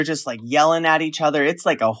just like yelling at each other. It's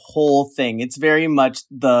like a whole thing. It's very much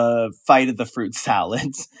the fight of the fruit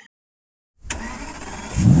salads.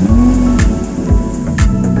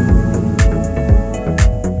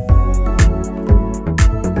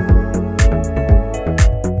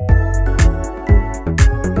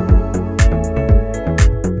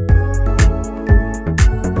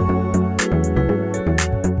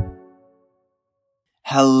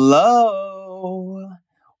 Hello!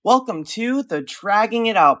 Welcome to the Dragging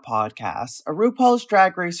It Out podcast, a RuPaul's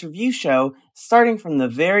Drag Race review show starting from the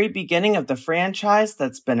very beginning of the franchise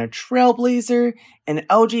that's been a trailblazer in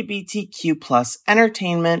LGBTQ plus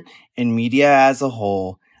entertainment and media as a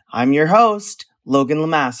whole. I'm your host, Logan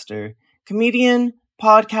Lemaster, comedian,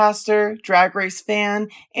 podcaster, Drag Race fan,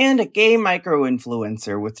 and a gay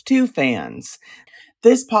micro-influencer with 2 fans.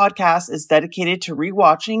 This podcast is dedicated to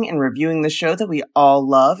rewatching and reviewing the show that we all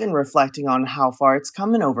love and reflecting on how far it's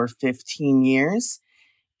come in over 15 years.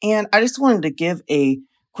 And I just wanted to give a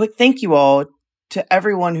quick thank you all to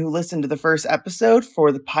everyone who listened to the first episode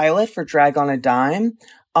for the pilot for Drag on a Dime.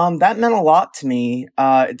 That meant a lot to me.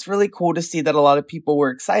 It's really cool to see that a lot of people were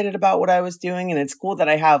excited about what I was doing, and it's cool that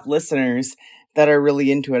I have listeners that are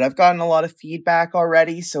really into it. I've gotten a lot of feedback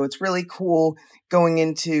already, so it's really cool going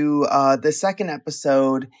into the second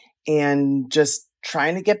episode and just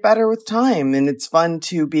trying to get better with time. And it's fun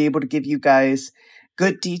to be able to give you guys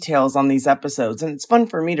good details on these episodes, and it's fun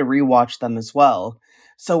for me to rewatch them as well.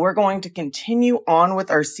 So we're going to continue on with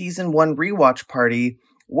our season 1 rewatch party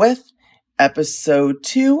with episode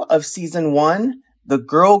 2 of season 1, the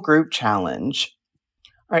Girl Group Challenge.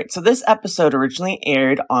 All right, so this episode originally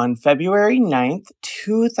aired on February 9th,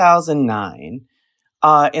 2009.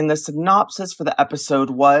 And the synopsis for the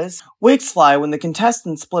episode was, wigs fly when the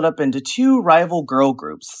contestants split up into 2 rival girl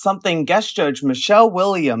groups, something guest judge Michelle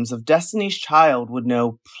Williams of Destiny's Child would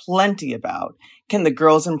know plenty about. Can the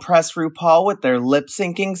girls impress RuPaul with their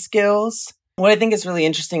lip-syncing skills? What I think is really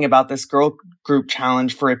interesting about this girl group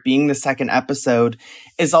challenge for it being the second episode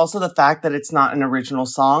is also the fact that it's not an original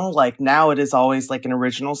song. Like now it is always like an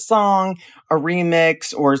original song, a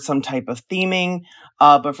remix, or some type of theming.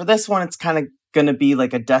 But for this one, it's kind of going to be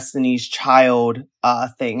like a Destiny's Child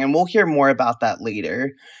thing. And we'll hear more about that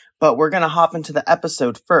later. But we're going to hop into the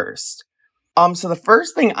episode first. So the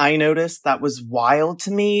first thing I noticed that was wild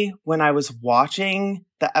to me when I was watching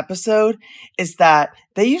the episode is that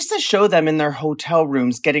they used to show them in their hotel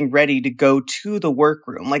rooms getting ready to go to the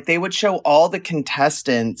workroom. Like they would show all the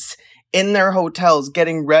contestants in their hotels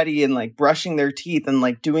getting ready and like brushing their teeth and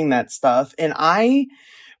like doing that stuff. And I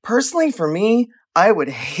personally, for me, I would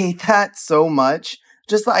hate that so much.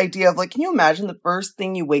 Just the idea of like, can you imagine the first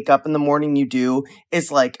thing you wake up in the morning you do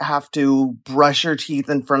is like have to brush your teeth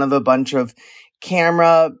in front of a bunch of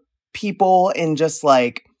camera people and just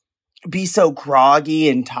like be so groggy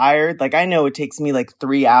and tired. Like I know it takes me like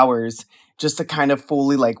 3 hours just to kind of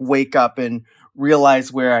fully like wake up and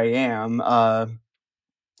realize where I am.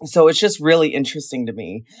 So it's just really interesting to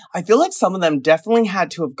me. I feel like some of them definitely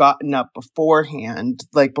had to have gotten up beforehand,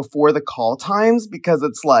 like before the call times, because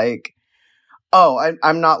it's like, oh,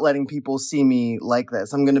 I'm not letting people see me like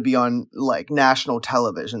this. I'm going to be on like national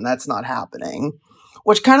television. That's not happening.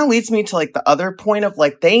 Which kind of leads me to like the other point of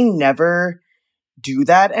like, they never do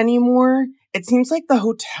that anymore. It seems like the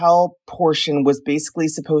hotel portion was basically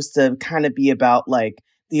supposed to kind of be about like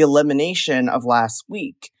the elimination of last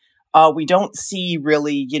week. We don't see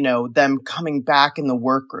really, them coming back in the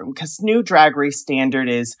workroom because new Drag Race standard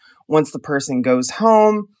is once the person goes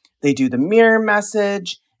home, they do the mirror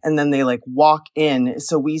message and then they like walk in.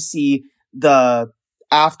 So we see the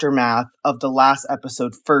aftermath of the last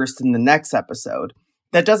episode first in the next episode.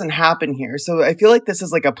 That doesn't happen here. So I feel like this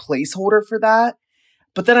is like a placeholder for that.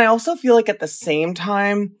 But then I also feel like at the same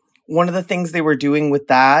time, one of the things they were doing with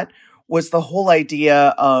that was the whole idea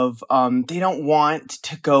of they don't want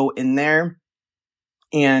to go in there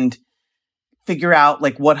and figure out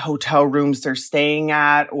like what hotel rooms they're staying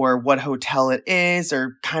at or what hotel it is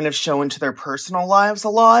or kind of show into their personal lives a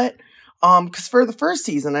lot. Because for the first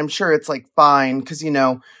season, I'm sure it's like fine because,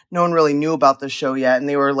 no one really knew about the show yet and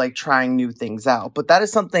they were like trying new things out. But that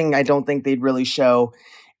is something I don't think they'd really show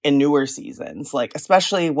in newer seasons, like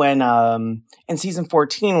especially when in season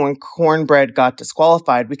 14 when Cornbread got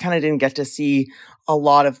disqualified, we kind of didn't get to see a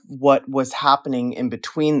lot of what was happening in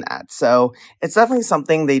between that. So it's definitely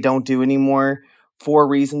something they don't do anymore for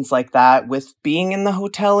reasons like that with being in the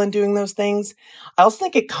hotel and doing those things. I also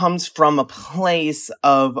think it comes from a place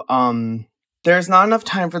of there's not enough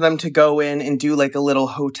time for them to go in and do like a little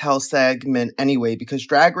hotel segment anyway, because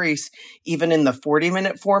Drag Race, even in the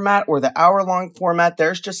 40-minute format or the hour-long format,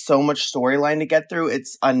 there's just so much storyline to get through.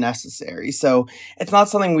 It's unnecessary. So it's not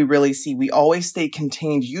something we really see. We always stay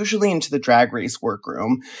contained, usually into the Drag Race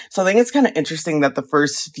workroom. So I think it's kind of interesting that the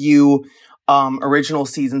first few original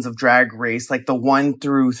seasons of Drag Race, like the 1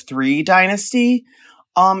 through 3 dynasty,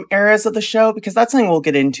 eras of the show, because that's something we'll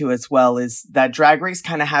get into as well, is that Drag Race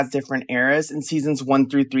kind of has different eras, and seasons 1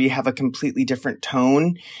 through 3 have a completely different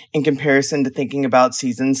tone in comparison to thinking about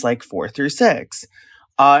seasons like 4 through 6.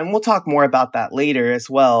 And we'll talk more about that later as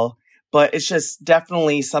well, but it's just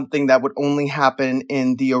definitely something that would only happen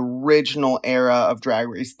in the original era of Drag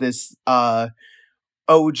Race. This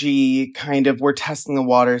OG kind of, we're testing the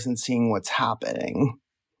waters and seeing what's happening.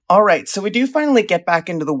 All right, so we do finally get back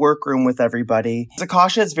into the workroom with everybody.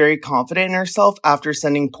 Zakasha is very confident in herself after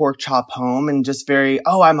sending Pork Chop home and just very,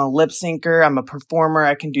 oh, I'm a lip syncer, I'm a performer,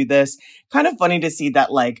 I can do this. Kind of funny to see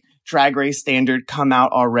that like Drag Race standard come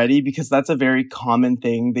out already, because that's a very common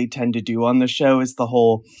thing they tend to do on the show, is the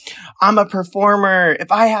whole, I'm a performer.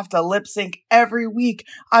 If I have to lip sync every week,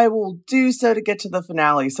 I will do so to get to the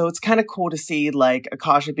finale. So it's kind of cool to see like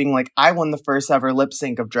Akasha being like, I won the first ever lip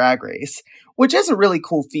sync of Drag Race, which is a really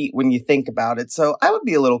cool feat when you think about it. So I would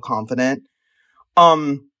be a little confident.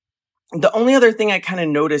 The only other thing I kind of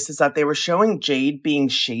noticed is that they were showing Jade being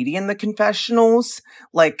shady in the confessionals,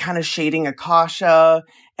 like kind of shading Akasha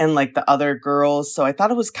and like the other girls. So I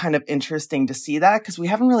thought it was kind of interesting to see that, because we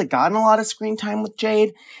haven't really gotten a lot of screen time with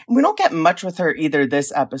Jade, and we don't get much with her either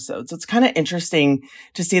this episode. So it's kind of interesting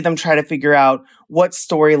to see them try to figure out what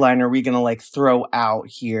storyline are we going to like throw out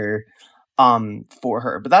here for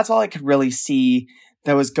her. But that's all I could really see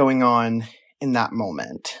that was going on in that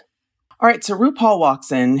moment. All right, so RuPaul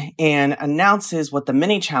walks in and announces what the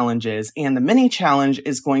mini challenge is. And the mini challenge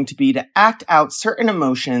is going to be to act out certain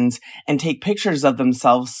emotions and take pictures of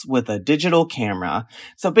themselves with a digital camera.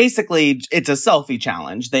 So basically, it's a selfie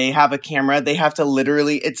challenge. They have a camera. They have to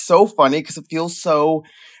literally, it's so funny because it feels so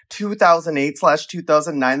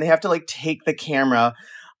 2008/2009. They have to like take the camera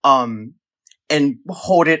and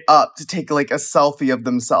hold it up to take like a selfie of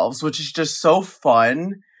themselves, which is just so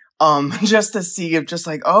fun. Just to see if just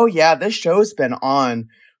like, oh yeah, this show's been on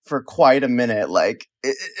for quite a minute. Like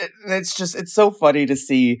it's so funny to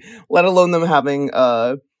see, let alone them having,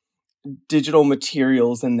 digital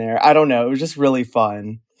materials in there. I don't know. It was just really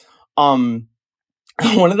fun. One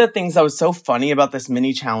of the things that was so funny about this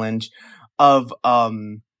mini challenge of,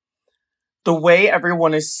 the way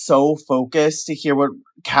everyone is so focused to hear what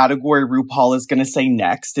category RuPaul is going to say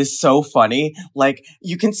next is so funny. Like,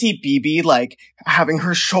 you can see BB, like, having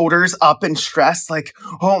her shoulders up and stressed, like,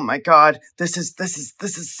 oh my God, this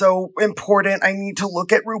is so important. I need to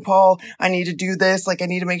look at RuPaul. I need to do this. Like, I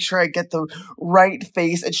need to make sure I get the right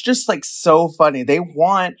face. It's just, like, so funny. They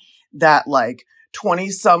want that, like,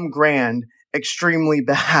 20-some grand extremely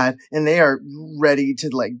bad, and they are ready to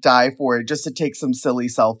like die for it just to take some silly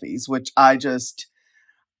selfies, which I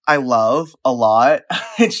love a lot.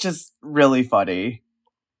 It's just really funny.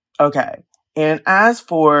 Okay. And as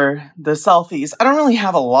for the selfies, I don't really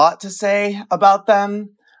have a lot to say about them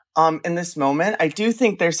in this moment. I do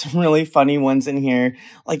think there's some really funny ones in here.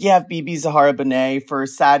 Like, you have BB Zahara Benet for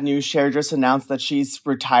Sad News Share just announced that she's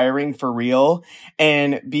retiring for real,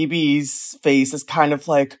 and BB's face is kind of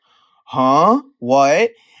like, huh?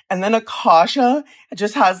 What? And then Akasha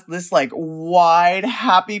just has this like wide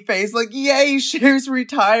happy face, like, yay, Cher's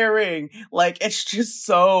retiring. Like, it's just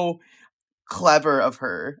so clever of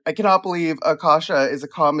her. I cannot believe Akasha is a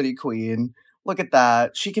comedy queen. Look at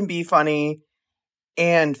that. She can be funny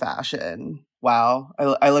and fashion. Wow.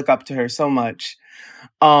 I look up to her so much.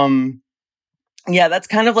 Yeah, that's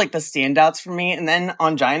kind of like the standouts for me. And then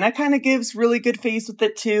Angina kind of gives really good face with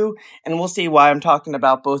it too. And we'll see why I'm talking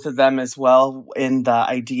about both of them as well in the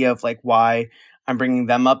idea of like why I'm bringing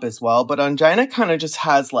them up as well. But Angina kind of just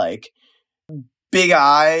has like big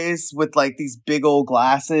eyes with like these big old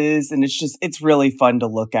glasses. And it's really fun to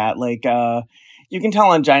look at. Like, you can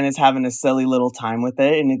tell Angina's having a silly little time with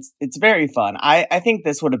it, and it's very fun. I think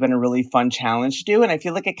this would have been a really fun challenge to do, and I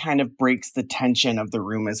feel like it kind of breaks the tension of the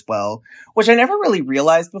room as well, which I never really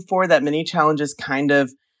realized before, that mini challenges kind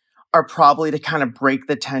of are probably to kind of break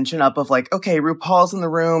the tension up of like, okay, RuPaul's in the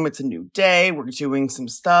room, it's a new day, we're doing some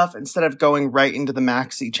stuff, instead of going right into the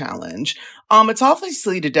maxi challenge. It's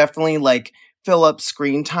obviously to definitely like fill up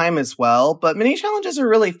screen time as well, but mini challenges are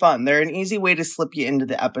really fun. They're an easy way to slip you into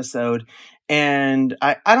the episode. And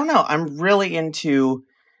I don't know, I'm really into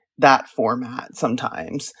that format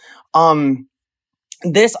sometimes.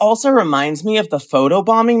 This also reminds me of the photo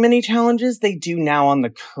bombing mini challenges they do now on the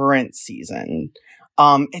current season.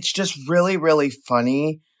 It's just really, really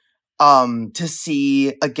funny to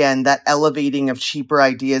see, again, that elevating of cheaper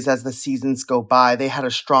ideas as the seasons go by. They had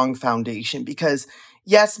a strong foundation because,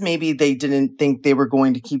 yes, maybe they didn't think they were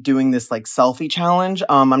going to keep doing this like selfie challenge.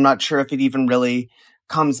 I'm not sure if it even really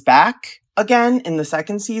comes back again in the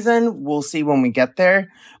second season. We'll see when we get there.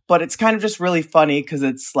 But it's kind of just really funny because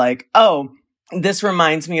it's like, oh, this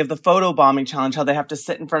reminds me of the photo bombing challenge, how they have to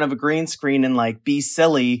sit in front of a green screen and like be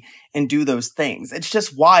silly and do those things. It's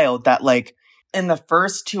just wild that like in the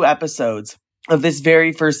first 2 episodes of this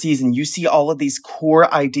very first season, you see all of these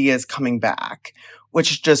core ideas coming back, which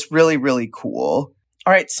is just really, really cool.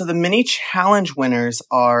 All right, so the mini challenge winners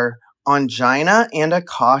are Ongina and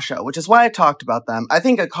Akasha, which is why I talked about them. I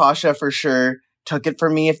think Akasha for sure took it for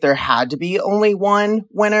me if there had to be only one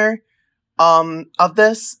winner of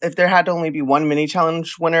this. If there had to only be one mini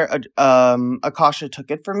challenge winner, Akasha took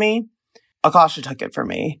it for me.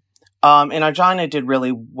 And Ongina did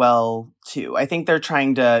really well too. I think they're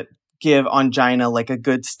trying to give Ongina like a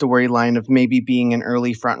good storyline of maybe being an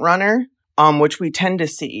early front runner, which we tend to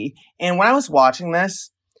see. And when I was watching this,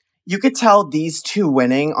 you could tell these two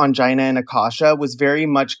winning, Ongina and Akasha, was very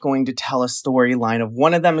much going to tell a storyline of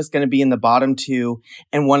one of them is going to be in the bottom 2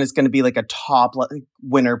 and one is going to be like a top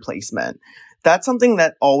winner placement. That's something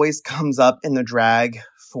that always comes up in the drag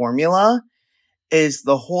formula, is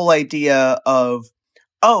the whole idea of,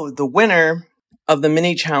 oh, the winner of the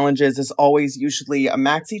mini challenges is always usually a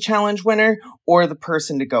maxi challenge winner or the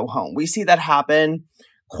person to go home. We see that happen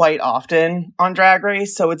quite often on Drag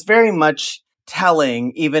Race, so it's very much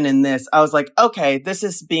telling. Even in this, I was like, okay, this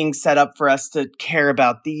is being set up for us to care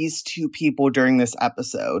about these 2 people during this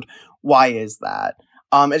episode. Why is that?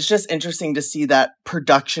 It's just interesting to see that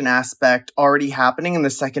production aspect already happening in the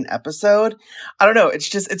second episode. I don't know.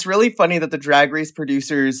 It's really funny that the Drag Race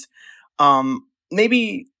producers,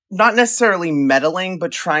 maybe not necessarily meddling,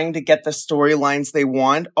 but trying to get the storylines they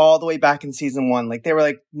want all the way back in season 1. Like they were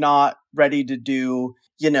like not ready to do,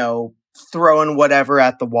 throwing whatever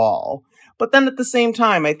at the wall. But then at the same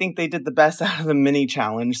time, I think they did the best out of the mini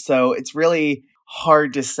challenge. So it's really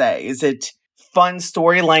hard to say. Is it fun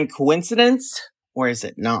storyline coincidence or is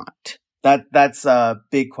it not? That's a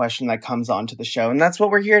big question that comes onto the show. And that's what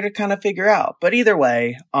we're here to kind of figure out. But either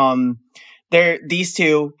way, these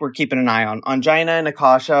 2 we're keeping an eye on. Ongina and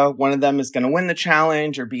Akasha, one of them is going to win the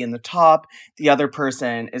challenge or be in the top. The other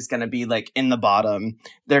person is going to be like in the bottom.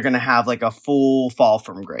 They're going to have like a full fall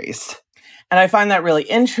from grace. And I find that really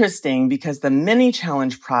interesting because the mini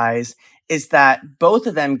challenge prize is that both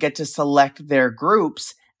of them get to select their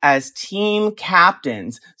groups as team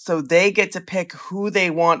captains. So they get to pick who they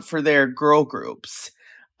want for their girl groups,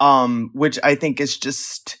 which I think is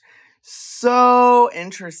just so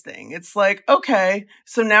interesting. It's like, okay,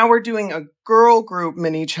 so now we're doing a girl group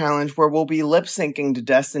mini challenge where we'll be lip syncing to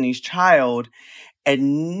Destiny's Child.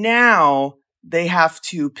 And now they have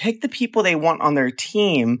to pick the people they want on their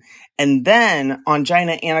team. And then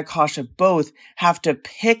Ongina and Akasha both have to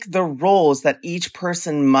pick the roles that each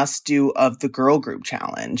person must do of the girl group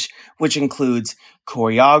challenge, which includes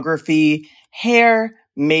choreography, hair,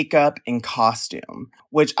 makeup, and costume,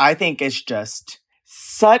 which I think is just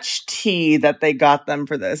such tea that they got them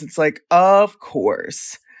for this. It's like, of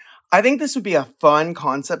course. I think this would be a fun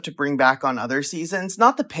concept to bring back on other seasons,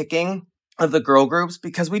 not the picking of the girl groups,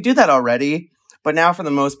 because we do that already. But now for the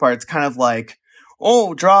most part, it's kind of like,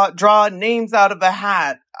 oh, draw names out of a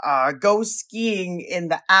hat, go skiing in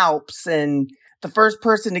the Alps, and the first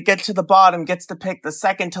person to get to the bottom gets to pick the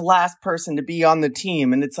second to last person to be on the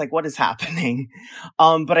team. And it's like, what is happening?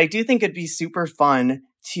 But I do think it'd be super fun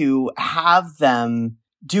to have them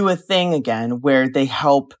do a thing again where they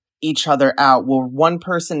help each other out. Well, one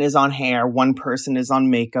person is on hair, one person is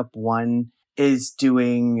on makeup, one is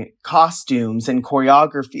doing costumes and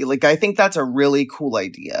choreography. Like, I think that's a really cool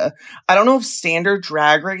idea. I don't know if standard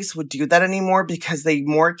Drag Race would do that anymore because they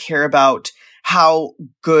more care about how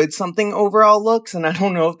good something overall looks. And I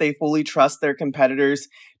don't know if they fully trust their competitors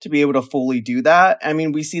to be able to fully do that. I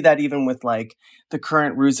mean, we see that even with like the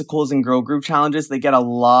current Rusicals and girl group challenges, they get a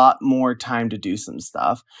lot more time to do some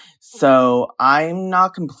stuff. So I'm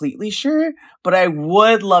not completely sure, but I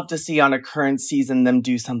would love to see on a current season them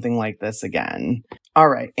do something like this again. All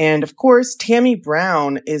right. And of course, Tammy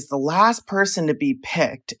Brown is the last person to be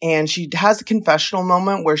picked. And she has a confessional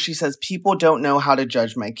moment where she says, people don't know how to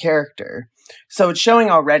judge my character. So it's showing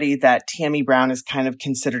already that Tammy Brown is kind of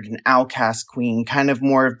considered an outcast queen, kind of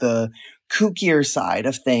more of the kookier side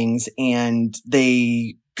of things. And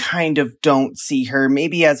they kind of don't see her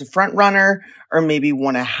maybe as a front runner or maybe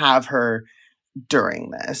want to have her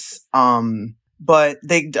during this. But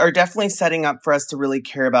they are definitely setting up for us to really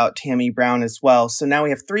care about Tammy Brown as well. So now we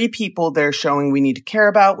have 3 people they're showing we need to care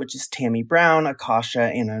about, which is Tammy Brown, Akasha,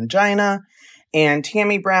 and Angina. And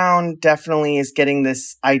Tammy Brown definitely is getting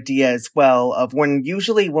this idea as well of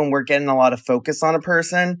usually when we're getting a lot of focus on a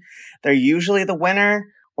person, they're usually the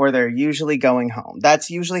winner or they're usually going home. That's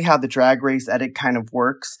usually how the Drag Race edit kind of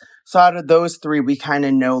works. So out of those 3, we kind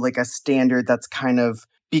of know like a standard that's kind of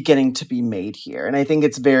beginning to be made here. And I think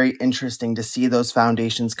it's very interesting to see those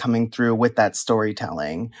foundations coming through with that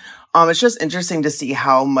storytelling. It's just interesting to see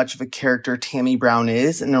how much of a character Tammy Brown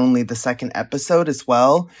is in only the 2nd episode as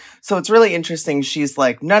well. So it's really interesting. She's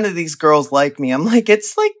like, none of these girls like me. I'm like,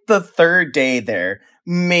 it's like the 3rd day there,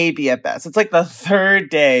 maybe at best. It's like the 3rd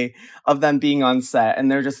day of them being on set. And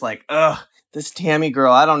they're just like, ugh, this Tammy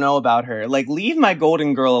girl, I don't know about her. Like, leave my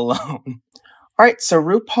golden girl alone. All right, so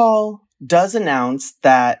RuPaul does announce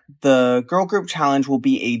that the girl group challenge will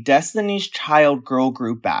be a Destiny's Child girl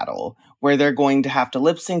group battle where they're going to have to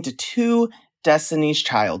lip sync to 2 Destiny's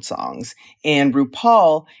Child songs. And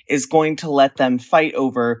RuPaul is going to let them fight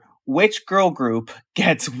over which girl group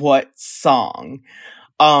gets what song.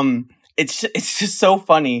 It's just so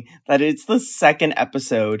funny that it's the 2nd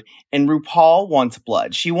episode and RuPaul wants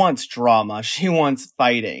blood. She wants drama. She wants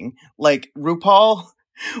fighting. Like, RuPaul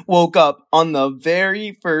woke up on the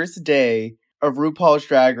very first day of RuPaul's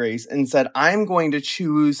Drag Race and said, I'm going to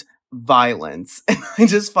choose violence. And I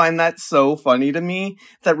just find that so funny to me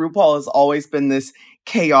that RuPaul has always been this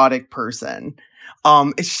chaotic person.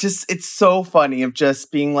 It's so funny of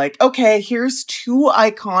just being like, okay, here's 2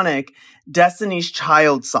 iconic Destiny's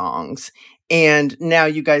Child songs, and now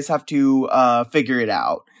you guys have to figure it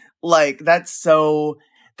out. Like, that's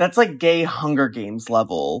like gay Hunger Games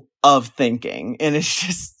level of thinking. And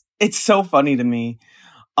it's so funny to me.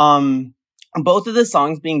 Both of the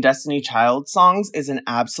songs being Destiny Child songs is an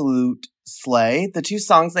absolute slay. The 2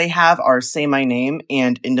 songs they have are Say My Name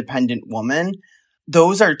and Independent Woman.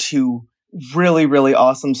 Those are 2 really, really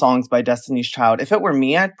awesome songs by Destiny's Child. If it were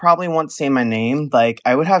me, I'd probably want Say My Name. Like,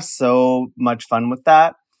 I would have so much fun with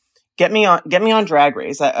that. Get me on Drag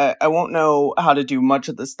Race. I won't know how to do much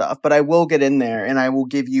of this stuff, but I will get in there and I will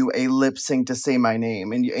give you a lip sync to Say My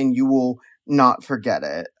Name, and you will not forget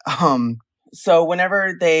it. So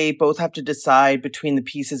whenever they both have to decide between the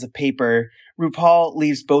pieces of paper, RuPaul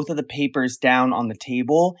leaves both of the papers down on the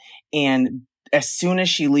table, and as soon as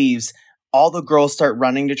she leaves, all the girls start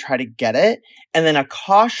running to try to get it, and then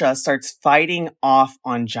Akasha starts fighting off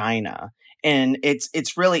Angina. And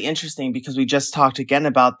it's really interesting because we just talked again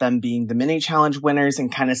about them being the mini challenge winners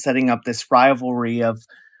and kind of setting up this rivalry of,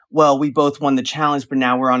 well, we both won the challenge, but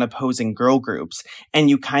now we're on opposing girl groups. And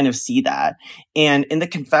you kind of see that. And in the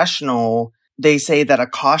confessional, they say that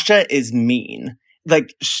Akasha is mean.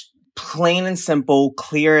 Like, plain and simple,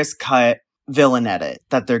 clear as cut villain edit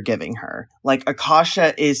that they're giving her. Like,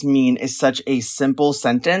 Akasha is mean is such a simple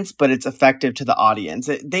sentence, but it's effective to the audience.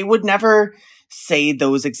 They would never say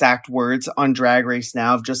those exact words on Drag Race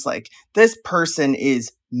now of just like, this person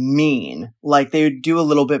is mean. Like, they would do a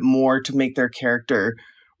little bit more to make their character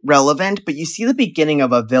relevant, but you see the beginning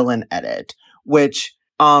of a villain edit, which,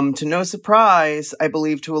 to no surprise, I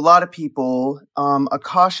believe to a lot of people,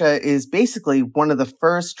 Akasha is basically one of the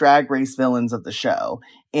first Drag Race villains of the show.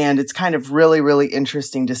 And it's kind of really, really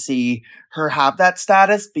interesting to see her have that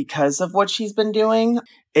status because of what she's been doing.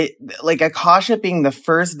 Like, Akasha being the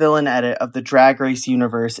first villain edit of the Drag Race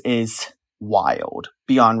universe is wild,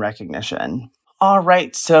 beyond recognition. All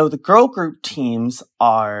right, so the girl group teams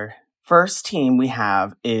are, first team we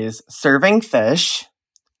have is Serving Fish.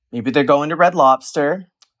 Maybe they're going to Red Lobster.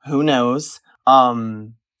 Who knows?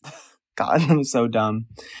 God, I'm so dumb.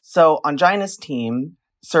 So Angina's team,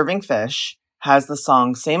 Serving Fish, has the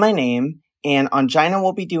song Say My Name, and Angina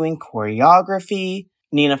will be doing choreography.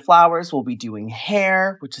 Nina Flowers will be doing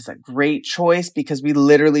hair, which is a great choice because we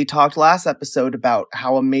literally talked last episode about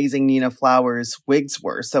how amazing Nina Flowers' wigs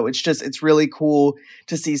were. So it's really cool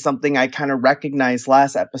to see something I kind of recognized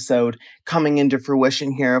last episode coming into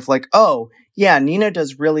fruition here of like, oh, yeah, Nina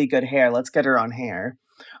does really good hair. Let's get her on hair.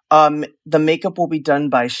 The makeup will be done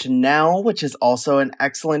by Chanel, which is also an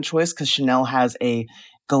excellent choice because Chanel has a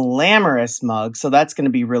glamorous mug. So that's going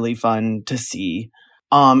to be really fun to see.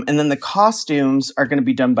 And then the costumes are going to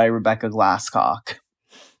be done by Rebecca Glasscock.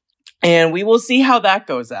 And we will see how that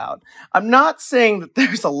goes out. I'm not saying that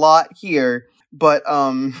there's a lot here, but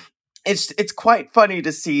it's quite funny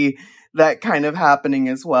to see that kind of happening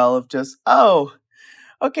as well of just, oh,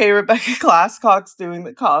 okay, Rebecca Glasscock's doing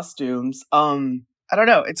the costumes. I don't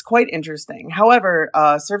know. It's quite interesting. However,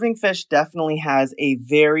 Serving Fish definitely has a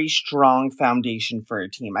very strong foundation for a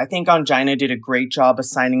team. I think Angina did a great job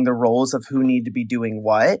assigning the roles of who need to be doing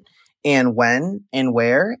what and when and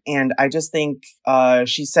where. And I just think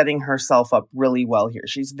she's setting herself up really well here.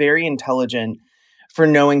 She's very intelligent for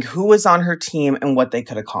knowing who was on her team and what they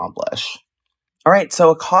could accomplish. All right, so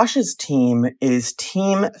Akasha's team is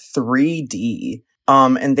Team 3D.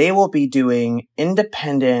 And they will be doing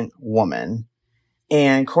Independent Woman.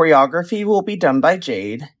 And choreography will be done by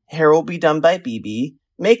Jade. Hair will be done by BB.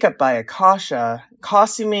 Makeup by Akasha.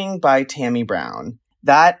 Costuming by Tammy Brown.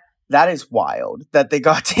 That is wild that they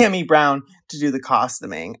got Tammy Brown to do the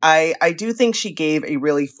costuming. I do think she gave a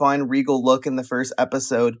really fun, regal look in the first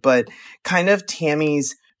episode, but kind of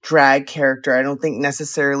Tammy's drag character I don't think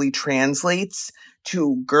necessarily translates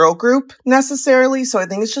to girl group necessarily. So I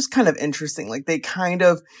think it's just kind of interesting. Like they kind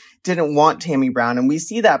of didn't want Tammy Brown, and we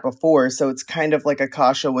see that before. So it's kind of like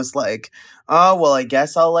Akasha was like, oh, well, I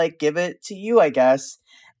guess I'll like give it to you, I guess.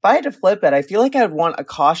 If I had to flip it, I feel like I would want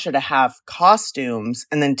Akasha to have costumes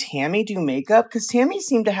and then Tammy do makeup, because Tammy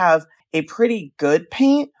seemed to have a pretty good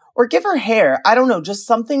paint, or give her hair. I don't know, just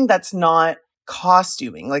something that's not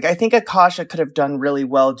costuming. Like I think Akasha could have done really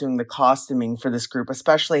well doing the costuming for this group,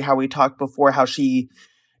 especially how we talked before, how she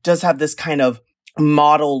does have this kind of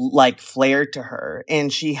model-like flair to her.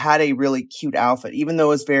 And she had a really cute outfit, even though it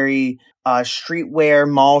was very streetwear,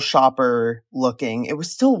 mall shopper looking. It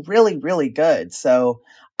was still really, really good. So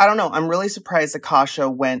I don't know. I'm really surprised Akasha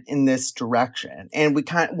went in this direction. And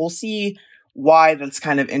we'll see why that's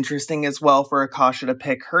kind of interesting as well for Akasha to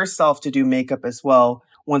pick herself to do makeup as well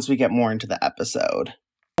once we get more into the episode.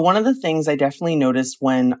 One of the things I definitely noticed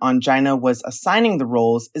when Angina was assigning the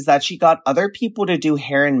roles is that she got other people to do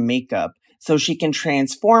hair and makeup so she can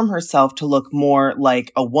transform herself to look more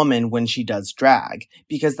like a woman when she does drag,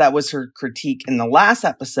 because that was her critique in the last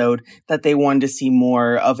episode, that they wanted to see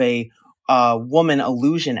more of a woman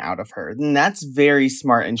illusion out of her. And that's very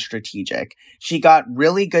smart and strategic. She got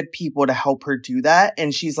really good people to help her do that.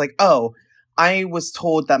 And she's like, oh, I was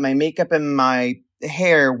told that my makeup and my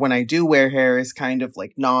hair, when I do wear hair, is kind of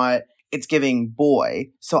like not, it's giving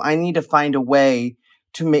boy. So I need to find a way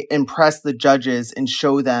to impress the judges and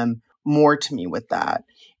show them more to me with that.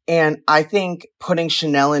 And I think putting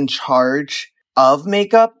Chanel in charge of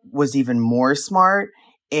makeup was even more smart.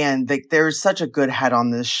 And there's such a good head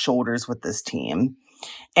on the shoulders with this team.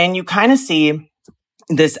 And you kind of see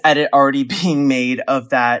this edit already being made of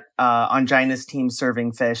that Angina's team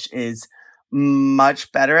Serving Fish is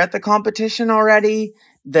much better at the competition already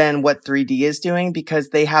than what 3D is doing, because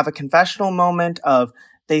they have a confessional moment of,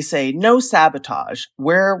 they say, no sabotage,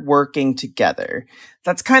 we're working together.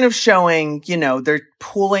 That's kind of showing, they're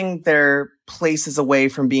pulling their places away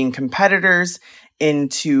from being competitors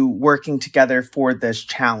into working together for this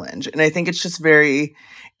challenge. And I think it's just very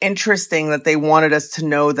interesting that they wanted us to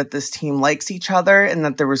know that this team likes each other and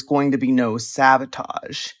that there was going to be no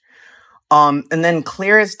sabotage. And then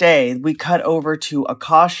clear as day, we cut over to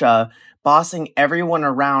Akasha bossing everyone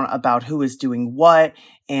around about who is doing what,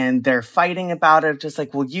 and they're fighting about it. Just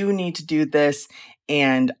like, well, you need to do this.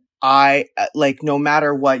 And I, like, no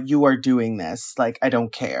matter what, you are doing this. Like, I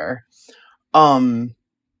don't care.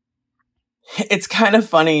 It's kind of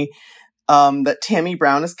funny, that Tammy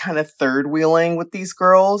Brown is kind of third wheeling with these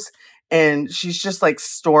girls, and she's just like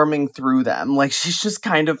storming through them. Like, she's just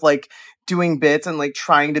kind of like doing bits and like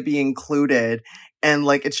trying to be included, and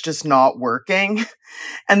like it's just not working.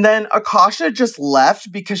 And then Akasha just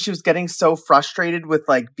left because she was getting so frustrated with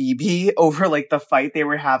like BB over like the fight they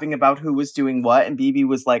were having about who was doing what, and BB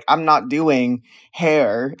was like, I'm not doing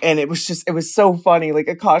hair. And it was so funny. Like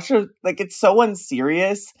Akasha, like it's so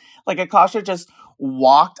unserious. Like Akasha just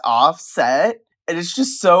walked off set, and it's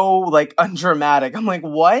just so like undramatic. I'm like,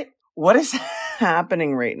 what is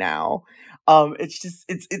happening right now?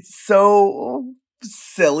 It's so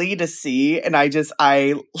silly to see. And I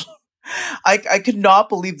could not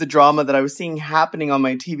believe the drama that I was seeing happening on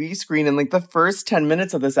my TV screen in like the first 10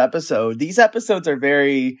 minutes of this episode. These episodes are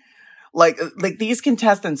very like these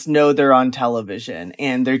contestants know they're on television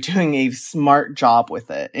and they're doing a smart job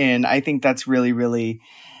with it. And I think that's really, really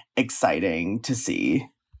exciting to see.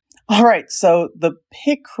 All right. So the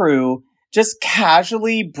pit crew just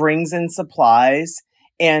casually brings in supplies,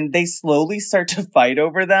 and they slowly start to fight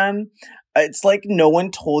over them. It's like no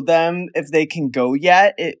one told them if they can go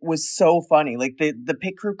yet. It was so funny. Like the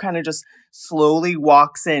pit crew kind of just slowly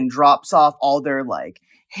walks in, drops off all their like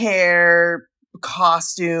hair,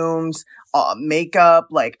 costumes, makeup,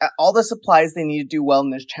 like all the supplies they need to do well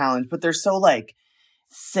in this challenge. But they're so like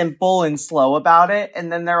simple and slow about it.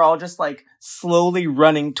 And then they're all just like slowly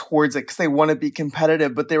running towards it because they want to be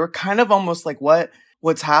competitive. But they were kind of almost like,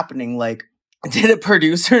 what's happening? Like, did a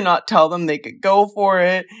producer not tell them they could go for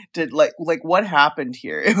it? Did like what happened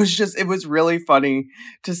here? It was really funny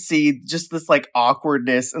to see just this like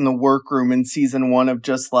awkwardness in the workroom in season 1 of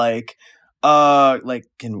just like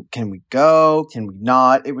can we go? Can we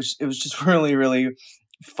not? It was just really, really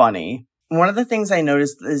funny. One of the things I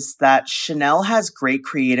noticed is that Chanel has great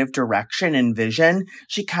creative direction and vision.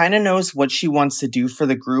 She kind of knows what she wants to do for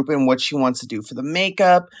the group and what she wants to do for the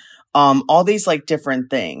makeup, all these like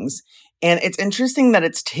different things. And it's interesting that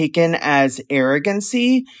it's taken as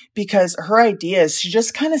arrogancy because her ideas, she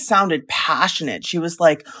just kind of sounded passionate. She was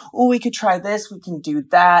like, oh, we could try this, we can do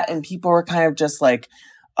that. And people were kind of just like,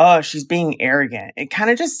 oh, she's being arrogant. It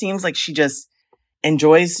kind of just seems like she just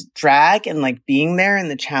enjoys drag and like being there in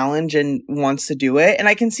the challenge and wants to do it. And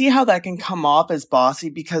I can see how that can come off as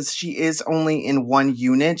bossy because she is only in one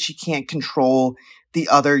unit. She can't control the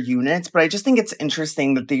other units, but I just think it's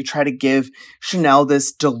interesting that they try to give Chanel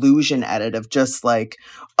this delusion edit of just like,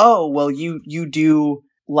 oh, well, you do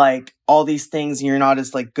like all these things and you're not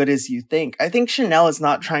as like good as you think. I think Chanel is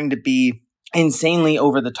not trying to be insanely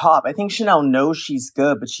over the top. I think Chanel knows she's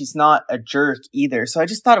good, but she's not a jerk either. So I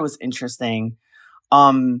just thought it was interesting.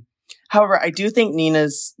 However, I do think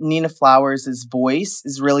Nina Flowers' voice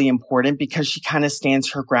is really important because she kind of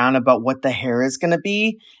stands her ground about what the hair is going to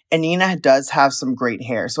be. And Nina does have some great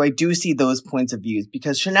hair. So I do see those points of views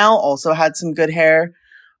because Chanel also had some good hair.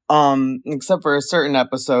 Except for a certain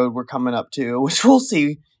episode we're coming up to, which we'll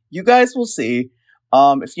see. You guys will see.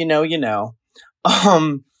 If you know, you know.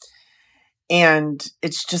 And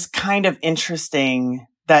it's just kind of interesting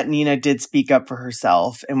that Nina did speak up for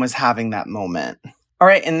herself and was having that moment. All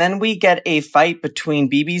right, and then we get a fight between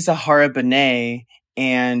Bibi Zahara Benet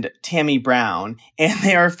and Tammy Brown, and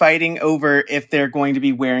they are fighting over if they're going to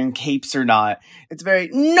be wearing capes or not. It's very,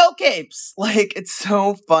 no capes! Like, it's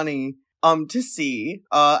so funny to see.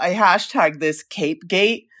 I hashtagged this Cape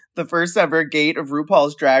Gate. The first ever gate of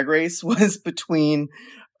RuPaul's Drag Race was between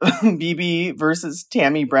Bibi versus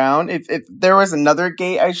Tammy Brown. If there was another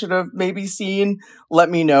gate I should have maybe seen, let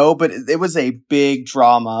me know. But it was a big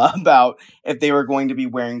drama about if they were going to be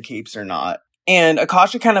wearing capes or not. And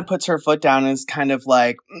Akasha kind of puts her foot down and is kind of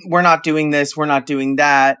like, we're not doing this, we're not doing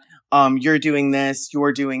that. You're doing this,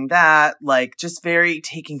 you're doing that. Like, just very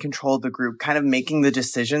taking control of the group, kind of making the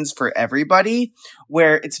decisions for everybody.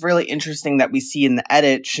 Where it's really interesting that we see in the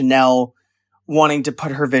edit Chanel wanting to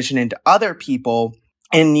put her vision into other people,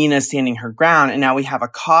 and Nina standing her ground. And now we have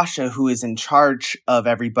Akasha who is in charge of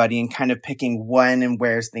everybody and kind of picking when and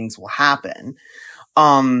where things will happen.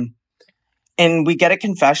 And we get a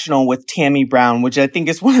confessional with Tammy Brown, which I think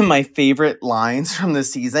is one of my favorite lines from the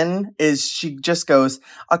season, is she just goes,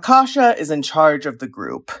 Akasha is in charge of the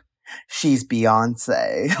group. She's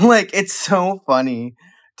Beyonce. Like, it's so funny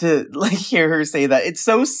to like hear her say that. It's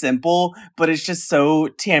so simple, but it's just so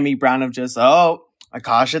Tammy Brown of just, oh,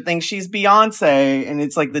 Akasha thinks she's Beyonce, and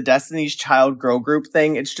it's like the Destiny's Child girl group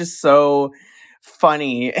thing. It's just so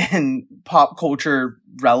funny and pop culture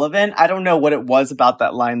relevant. I don't know what it was about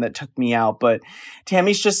that line that took me out, but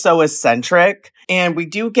Tammy's just so eccentric. And we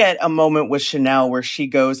do get a moment with Chanel where she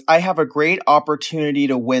goes, I have a great opportunity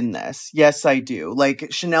to win this. Yes, I do.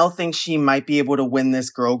 Like, Chanel thinks she might be able to win this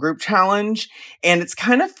girl group challenge. And it's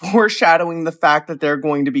kind of foreshadowing the fact that they're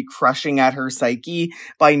going to be crushing at her psyche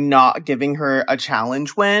by not giving her a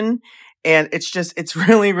challenge win. And it's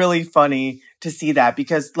really, really funny to see that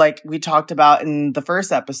because like we talked about in the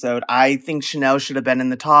first episode, I think Chanel should have been in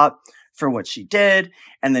the top for what she did.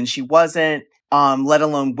 And then she wasn't, let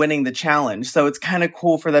alone winning the challenge. So it's kind of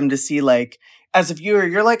cool for them to see, like, as a viewer,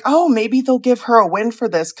 you're like, oh, maybe they'll give her a win for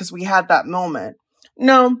this because we had that moment.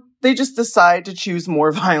 No, they just decide to choose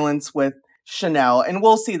more violence with Chanel, and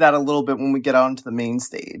we'll see that a little bit when we get onto the main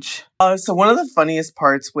stage. So one of the funniest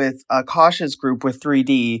parts with Kasha's group with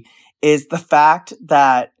 3D is the fact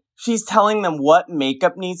that she's telling them what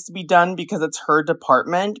makeup needs to be done because it's her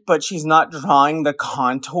department, but she's not drawing the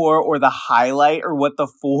contour or the highlight or what the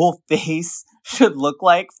full face should look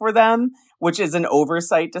like for them, which is an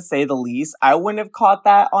oversight to say the least. I wouldn't have caught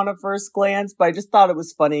that on a first glance, but I just thought it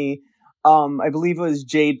was funny. I believe it was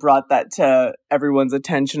Jade brought that to everyone's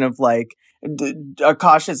attention of like,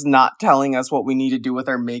 Akasha's not telling us what we need to do with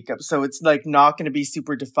our makeup. So it's like not going to be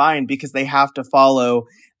super defined because they have to follow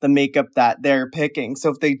the makeup that they're picking. So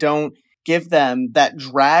if they don't give them that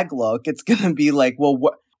drag look, it's going to be like, well,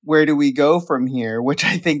 where do we go from here? Which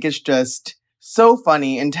I think is just so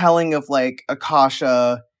funny and telling of like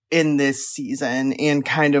Akasha in this season and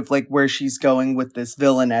kind of like where she's going with this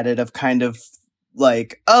villain edit of kind of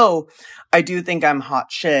like, oh, I do think I'm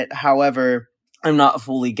hot shit. However, I'm not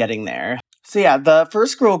fully getting there. So yeah, the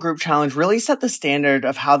first girl group challenge really set the standard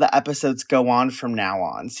of how the episodes go on from now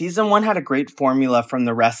on. Season 1 had a great formula from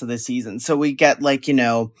the rest of the season. So we get like,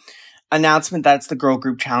 announcement that's the girl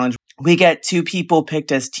group challenge. We get 2 people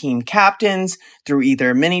picked as team captains through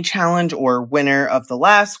either mini challenge or winner of the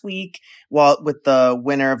last week, while with the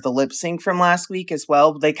winner of the lip sync from last week as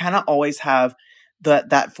well. They kind of always have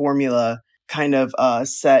that formula kind of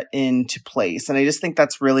set into place. And I just think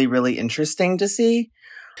that's really, really interesting to see.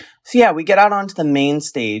 So yeah, we get out onto the main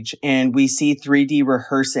stage and we see 3D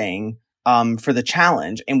rehearsing for the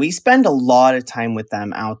challenge. And we spend a lot of time with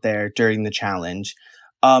them out there during the challenge.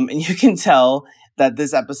 And you can tell that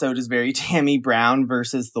this episode is very Tammy Brown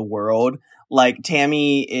versus the world. Like,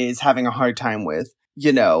 Tammy is having a hard time with,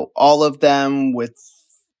 all of them, with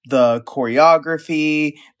the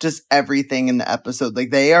choreography, just everything in the episode.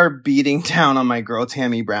 Like, they are beating down on my girl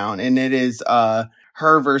Tammy Brown, and it is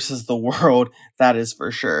her versus the world, that is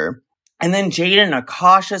for sure. And then Jade and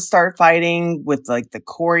Akasha start fighting with like the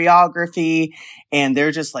choreography, and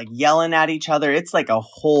they're just like yelling at each other. It's like a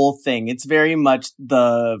whole thing. It's very much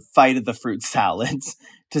the fight of the fruit salads,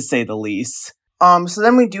 to say the least. So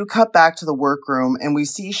then we do cut back to the workroom, and we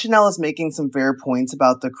see Chanel is making some fair points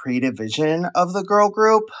about the creative vision of the girl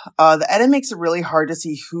group. The edit makes it really hard to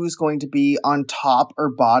see who's going to be on top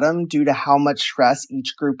or bottom due to how much stress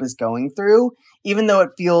each group is going through. Even though it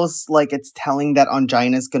feels like it's telling that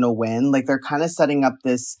Ongina's going to win, like they're kind of setting up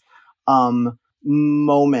this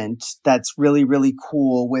moment that's really, really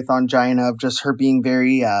cool with Ongina of just her being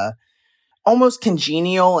very almost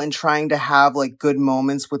congenial and trying to have like good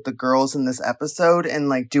moments with the girls in this episode and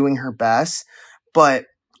like doing her best. But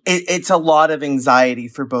it's a lot of anxiety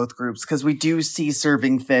for both groups because we do see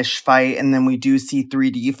Serving Fish fight and then we do see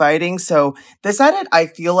 3D fighting. So this edit, I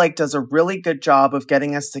feel like, does a really good job of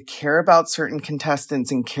getting us to care about certain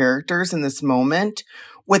contestants and characters in this moment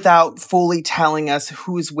without fully telling us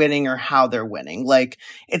who's winning or how they're winning. Like,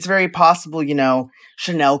 it's very possible,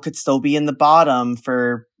 Chanel could still be in the bottom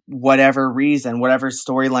for whatever reason, whatever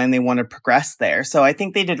storyline they want to progress there. So I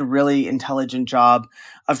think they did a really intelligent job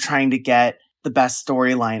of trying to get the best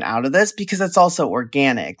storyline out of this because it's also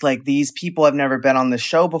organic. Like, these people have never been on the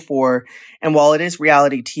show before. And while it is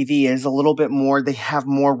reality TV, it is a little bit more, they have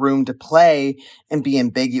more room to play and be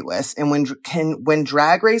ambiguous. And when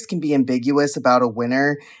Drag Race can be ambiguous about a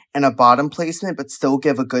winner and a bottom placement, but still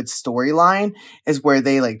give a good storyline is where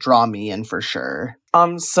they like draw me in for sure.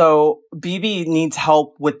 So BB needs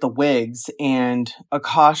help with the wigs and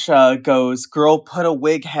Akasha goes, girl, put a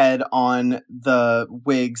wig head on the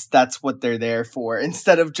wigs. That's what they're there for.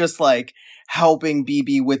 Instead of just like helping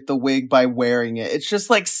BB with the wig by wearing it. It's just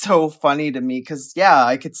like so funny to me. Cause yeah,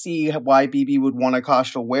 I could see why BB would want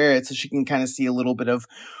Akasha to wear it so she can kind of see a little bit of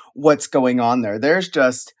what's going on there. There's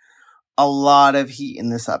just a lot of heat in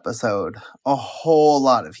this episode. A whole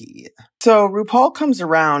lot of heat. So RuPaul comes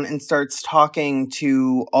around and starts talking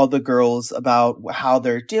to all the girls about how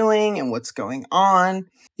they're doing and what's going on.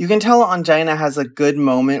 You can tell Ongina has a good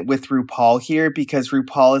moment with RuPaul here because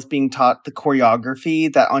RuPaul is being taught the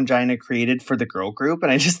choreography that Ongina created for the girl group.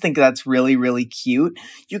 And I just think that's really, really cute.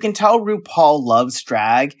 You can tell RuPaul loves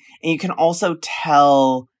drag, and you can also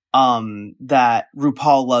tell that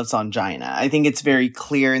RuPaul loves Ongina. I think it's very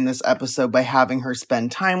clear in this episode by having her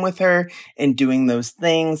spend time with her and doing those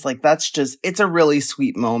things. Like, it's a really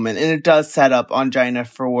sweet moment. And it does set up Ongina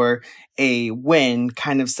for a win,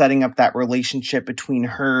 kind of setting up that relationship between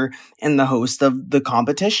her and the host of the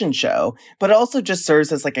competition show. But it also just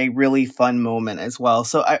serves as like a really fun moment as well.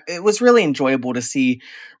 So it was really enjoyable to see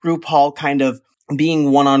RuPaul kind of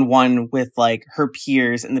being one-on-one with like her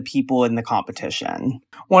peers and the people in the competition.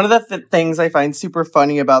 One of the things I find super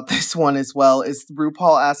funny about this one as well is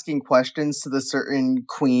RuPaul asking questions to the certain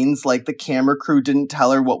queens. Like, the camera crew didn't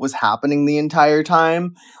tell her what was happening the entire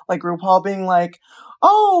time. Like, RuPaul being like,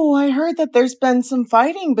 oh, I heard that there's been some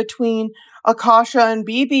fighting between Akasha and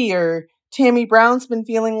BB, or Tammy Brown's been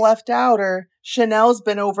feeling left out, or Chanel's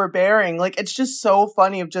been overbearing. Like, it's just so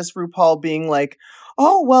funny of just RuPaul being like,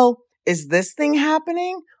 oh, well, is this thing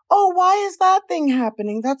happening? Oh, why is that thing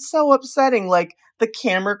happening? That's so upsetting. Like, the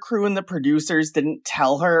camera crew and the producers didn't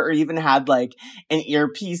tell her or even had like an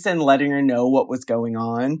earpiece in letting her know what was going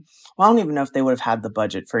on. Well, I don't even know if they would have had the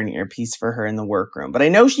budget for an earpiece for her in the workroom, but I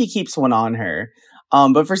know she keeps one on her.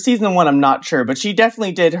 But for season 1, I'm not sure, but she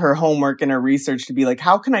definitely did her homework and her research to be like,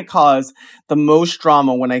 how can I cause the most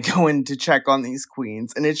drama when I go in to check on these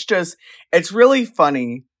queens? And it's really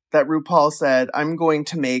funny that RuPaul said, I'm going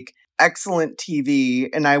to make excellent TV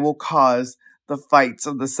and I will cause the fights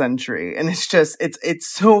of the century. And it's just, it's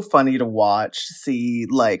so funny to watch, see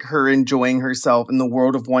like her enjoying herself in the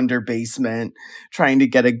World of Wonder basement, trying to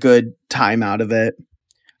get a good time out of it.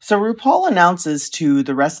 So RuPaul announces to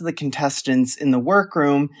the rest of the contestants in the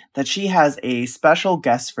workroom that she has a special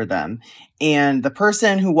guest for them. And the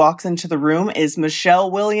person who walks into the room is Michelle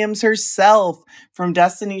Williams herself from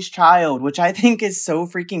Destiny's Child, which I think is so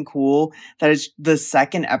freaking cool that it's the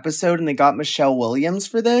second episode and they got Michelle Williams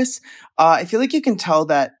for this. I feel like you can tell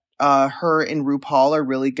that her and RuPaul are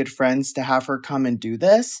really good friends to have her come and do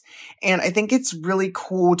this. And I think it's really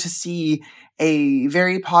cool to see a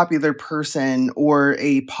very popular person or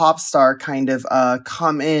a pop star kind of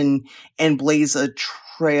come in and blaze a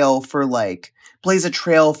trail for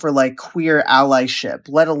queer allyship,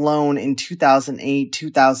 let alone in 2008,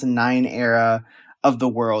 2009 era of the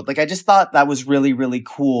world. Like, I just thought that was really, really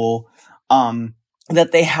cool.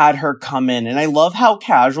 That they had her come in. And I love how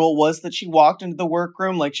casual it was that she walked into the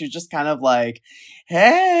workroom. Like, she was just kind of like,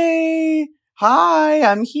 hey, hi,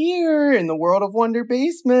 I'm here in the World of Wonder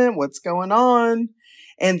basement. What's going on?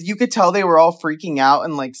 And you could tell they were all freaking out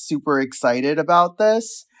and like super excited about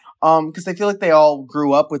this. Because I feel like they all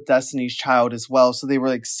grew up with Destiny's Child as well. So they were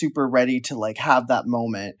like super ready to like have that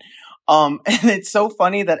moment. And it's so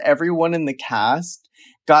funny that everyone in the cast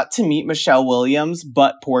got to meet Michelle Williams,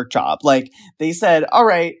 but Porkchop. Like, they said, all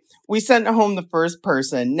right, we sent home the first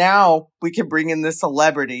person. Now we can bring in the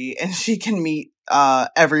celebrity and she can meet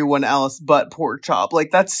everyone else but Porkchop.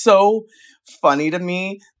 Like, that's so funny to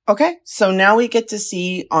me. Okay, so now we get to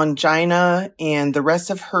see Ongina and the rest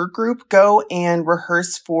of her group go and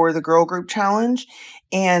rehearse for the girl group challenge.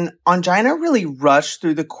 And Ongina really rushed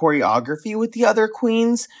through the choreography with the other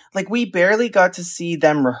queens. Like, we barely got to see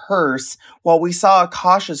them rehearse while we saw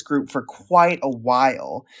Akasha's group for quite a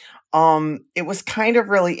while. It was kind of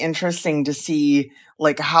really interesting to see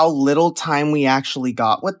like how little time we actually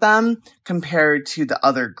got with them compared to the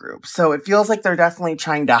other group. So it feels like they're definitely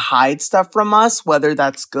trying to hide stuff from us, whether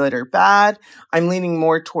that's good or bad. I'm leaning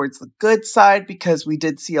more towards the good side because we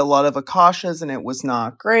did see a lot of Akashas and it was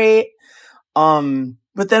not great.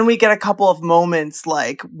 But then we get a couple of moments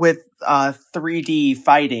like with 3D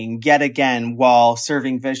fighting yet again while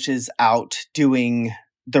Serving Vish is out doing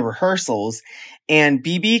the rehearsals. And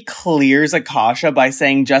BB clears Akasha by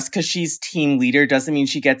saying just because she's team leader doesn't mean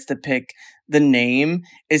she gets to pick the name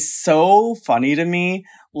is so funny to me.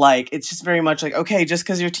 Like, it's just very much like, okay, just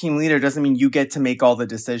because you're team leader doesn't mean you get to make all the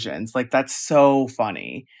decisions. Like, that's so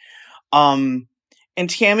funny. And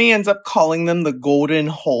Tammy ends up calling them the Golden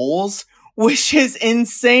Holes, which is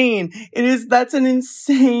insane. That's an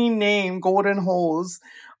insane name, Golden Holes.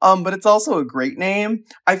 But it's also a great name.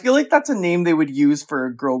 I feel like that's a name they would use for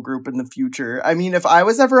a girl group in the future. I mean, if I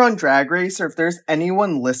was ever on Drag Race, or if there's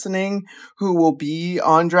anyone listening who will be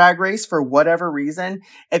on Drag Race for whatever reason,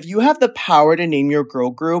 if you have the power to name your girl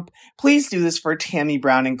group, please do this for Tammy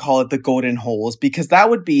Brown and call it the Golden Holes, because that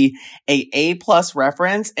would be a A+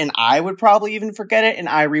 reference, and I would probably even forget it, and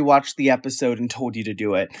I rewatched the episode and told you to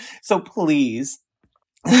do it. So please,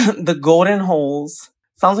 the Golden Holes.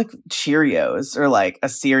 Sounds like Cheerios or like a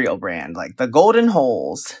cereal brand, like the Golden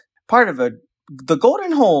Holes, part of a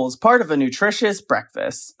nutritious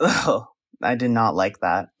breakfast. Ugh, I did not like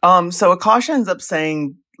that. So Akasha ends up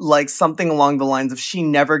saying like something along the lines of she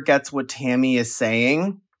never gets what Tammy is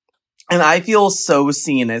saying. And I feel so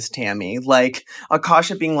seen as Tammy, like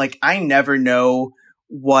Akasha being like, I never know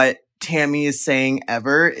what Tammy is saying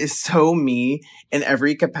ever is so me in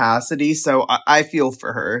every capacity. So I feel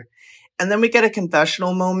for her. And then we get a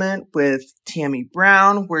confessional moment with Tammy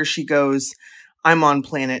Brown where she goes, I'm on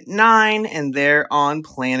planet 9 and they're on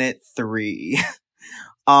planet 3.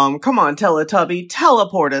 Come on, Teletubby,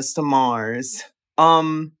 teleport us to Mars.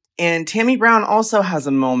 And Tammy Brown also has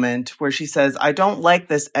a moment where she says, I don't like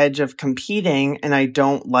this edge of competing and I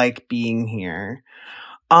don't like being here.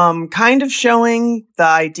 Kind of showing the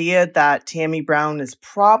idea that Tammy Brown is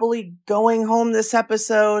probably going home this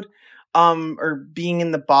episode. Or being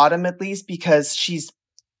in the bottom at least, because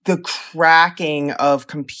the cracking of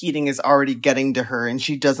competing is already getting to her and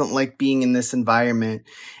she doesn't like being in this environment.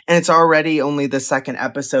 And it's already only the second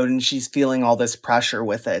episode and she's feeling all this pressure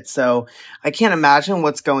with it. So I can't imagine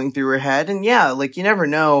what's going through her head. And yeah, like you never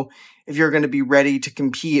know if you're going to be ready to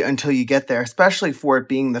compete until you get there, especially for it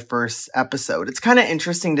being the first episode. It's kind of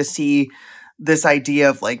interesting to see this idea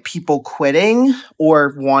of like people quitting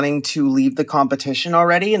or wanting to leave the competition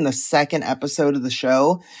already in the second episode of the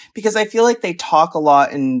show, because I feel like they talk a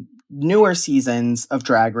lot in newer seasons of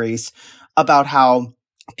Drag Race about how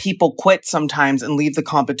people quit sometimes and leave the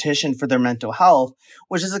competition for their mental health,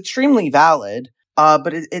 which is extremely valid.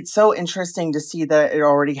 But it's so interesting to see that it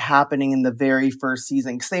already happening in the very first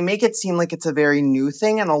season, because they make it seem like it's a very new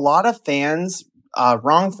thing, and a lot of fans,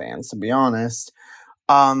 wrong fans to be honest,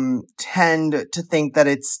 tend to think that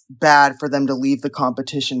it's bad for them to leave the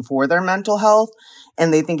competition for their mental health.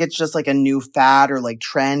 And they think it's just like a new fad or like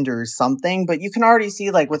trend or something. But you can already see,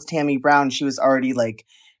 like with Tammy Brown, she was already like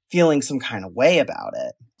feeling some kind of way about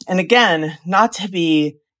it. And again, not to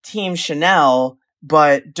be Team Chanel,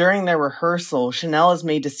 but during their rehearsal, Chanel is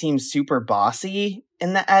made to seem super bossy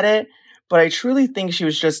in the edit. But I truly think she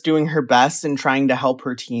was just doing her best and trying to help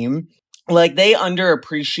her team. Like, they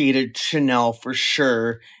underappreciated Chanel for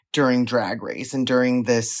sure during Drag Race and during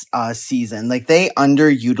this season. Like, they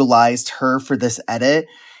underutilized her for this edit,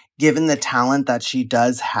 given the talent that she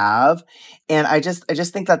does have. And I just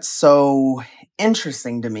think that's so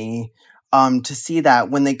interesting to me, to see that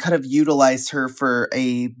when they could have utilized her for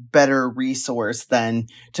a better resource than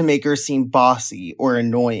to make her seem bossy or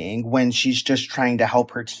annoying when she's just trying to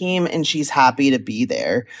help her team and she's happy to be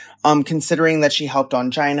there. Considering that she helped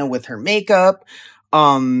Ongina with her makeup,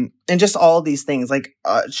 and just all these things. Like,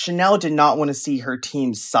 Chanel did not want to see her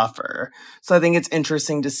team suffer. So I think it's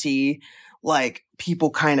interesting to see, like,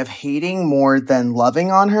 people kind of hating more than loving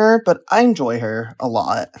on her, but I enjoy her a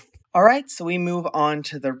lot. All right, so we move on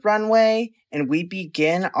to the runway and we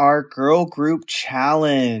begin our girl group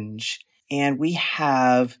challenge. And we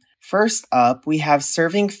have, first up, we have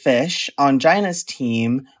Serving Fish on Gina's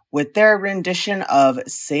team with their rendition of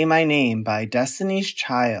Say My Name by Destiny's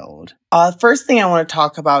Child. First thing I want to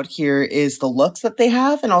talk about here is the looks that they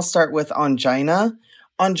have, and I'll start with Ongina.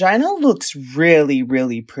 Ongina looks really,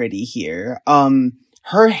 really pretty here.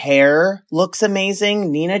 Her hair looks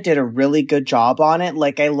amazing. Nina did a really good job on it.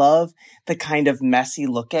 Like, I love the kind of messy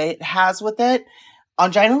look it has with it.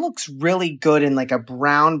 Ongina looks really good in like a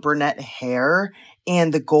brown brunette hair,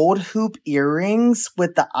 and the gold hoop earrings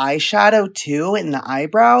with the eyeshadow too, and the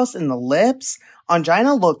eyebrows and the lips.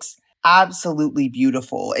 Ongina looks absolutely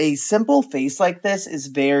beautiful. A simple face like this is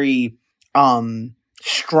very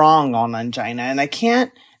strong on Ongina, and I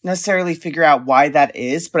can't necessarily figure out why that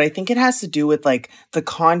is, but I think it has to do with like the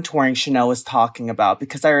contouring Chanel was talking about,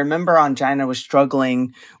 because I remember Ongina was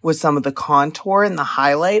struggling with some of the contour and the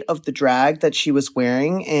highlight of the drag that she was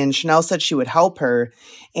wearing, and Chanel said she would help her,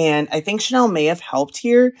 and I think Chanel may have helped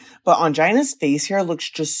here, but Ongina's face here looks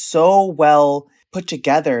just so well put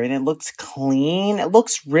together, and it looks clean. It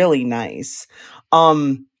looks really nice.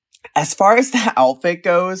 As far as the outfit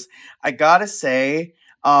goes, I gotta say,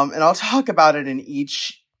 and I'll talk about it in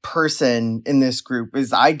each person in this group,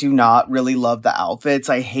 is I do not really love the outfits.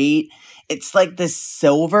 It's like this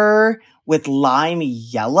silver with lime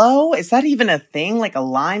yellow. Is that even a thing? Like a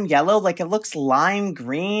lime yellow? Like, it looks lime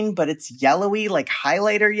green, but it's yellowy, like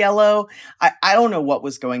highlighter yellow. I don't know what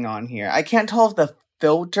was going on here. I can't tell if the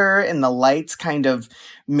filter and the lights kind of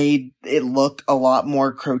made it look a lot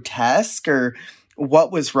more grotesque or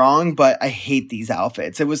what was wrong, but I hate these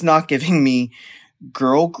outfits. It was not giving me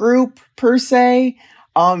girl group per se.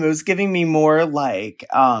 It was giving me more like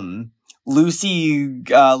Lucy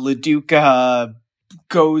LaDuca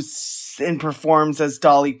goes and performs as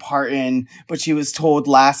Dolly Parton, but she was told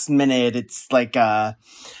last minute it's like I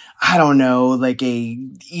don't know, like a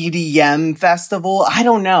EDM festival. I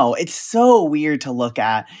don't know. It's so weird to look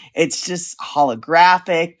at. It's just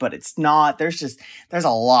holographic, but it's not. There's a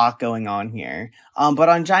lot going on here. But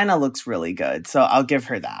Ongina looks really good, so I'll give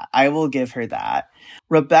her that. I will give her that.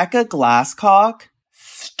 Rebecca Glasscock,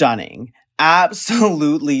 stunning.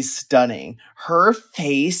 Absolutely stunning. Her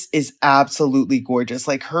face is absolutely gorgeous.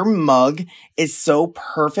 Like, her mug is so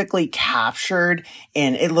perfectly captured,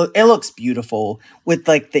 and it looks beautiful with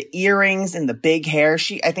like the earrings and the big hair.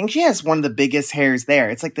 I think she has one of the biggest hairs there.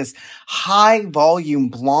 It's like this high volume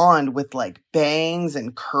blonde with like bangs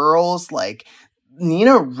and curls. Like,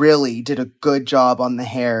 Nina really did a good job on the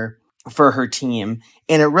hair for her team,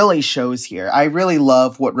 and it really shows here. I really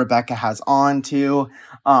love what Rebecca has on too.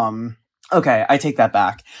 Okay, I take that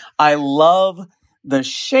back. I love the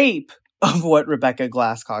shape of what Rebecca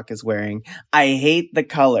Glasscock is wearing. I hate the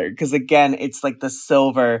color, because again, it's like the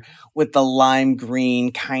silver with the lime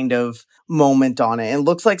green kind of moment on it. It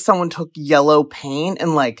looks like someone took yellow paint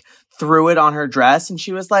and like threw it on her dress, and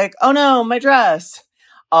she was like, "Oh no, my dress."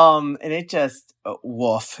 And it just,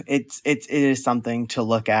 woof. It is something to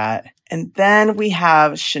look at. And then we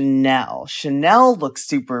have Chanel. Chanel looks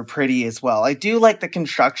super pretty as well. I do like the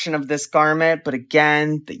construction of this garment, but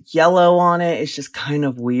again, the yellow on it is just kind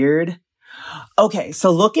of weird. Okay,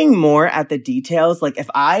 so looking more at the details, like if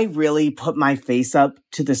I really put my face up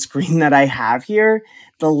to the screen that I have here,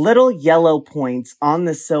 the little yellow points on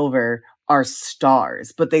the silver are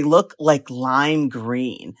stars, but they look like lime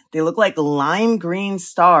green. They look like lime green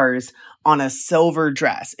stars on a silver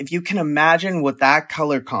dress. If you can imagine what that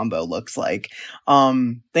color combo looks like.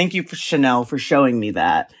 Thank you for Chanel for showing me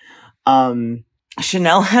that.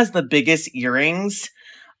 Chanel has the biggest earrings.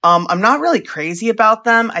 I'm not really crazy about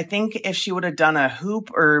them. I think if she would have done a hoop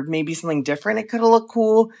or maybe something different, it could have looked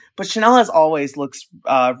cool. But Chanel as always looks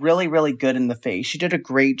really, really good in the face. She did a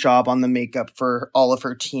great job on the makeup for all of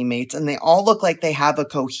her teammates, and they all look like they have a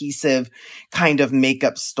cohesive kind of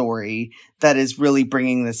makeup story that is really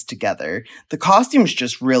bringing this together. The costumes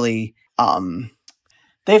just really,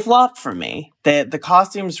 they flopped for me. The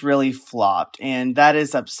costumes really flopped, and that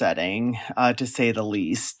is upsetting, to say the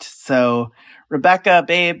least. So, Rebecca,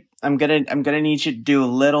 babe, I'm gonna need you to do a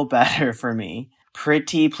little better for me.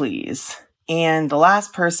 Pretty please. And the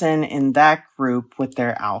last person in that group with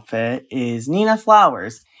their outfit is Nina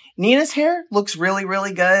Flowers. Nina's hair looks really,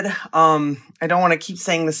 really good. I don't want to keep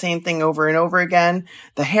saying the same thing over and over again.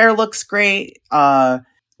 The hair looks great.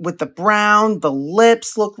 With the brown, the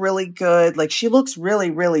lips look really good. Like, she looks really,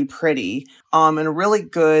 really pretty. And a really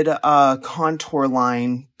good contour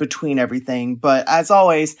line between everything. But as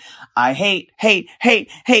always, I hate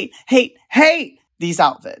these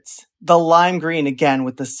outfits. The lime green again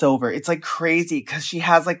with the silver. It's like crazy because she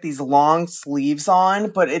has like these long sleeves on,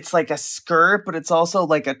 but it's like a skirt, but it's also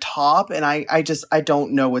like a top. And I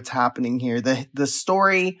don't know what's happening here. The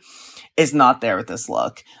story is not there with this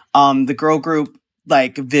look. The girl group,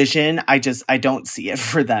 like, vision, I don't see it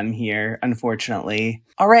for them here, unfortunately.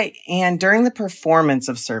 All right, and during the performance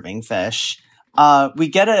of Serving Fish, we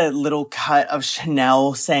get a little cut of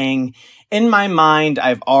Chanel saying, "In my mind,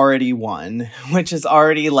 I've already won," which is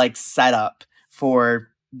already, like, set up for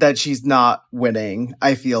that she's not winning,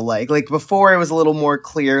 I feel like. Like, before it was a little more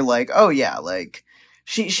clear, like, oh yeah, like,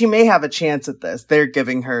 she may have a chance at this. They're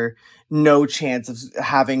giving her no chance of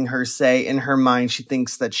having her say in her mind she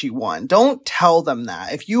thinks that she won. Don't tell them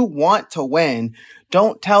that. If you want to win,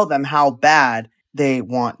 don't tell them how bad they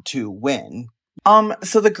want to win.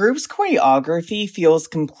 So the group's choreography feels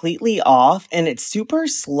completely off, and it's super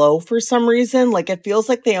slow for some reason. Like, it feels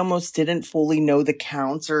like they almost didn't fully know the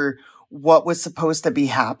counts or what was supposed to be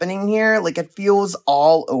happening here. Like, it feels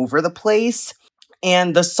all over the place.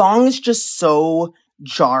 And the song is just so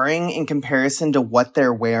jarring in comparison to what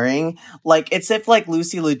they're wearing. Like, it's if like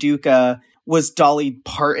Lucy LaDuca was Dolly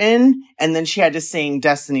Parton and then she had to sing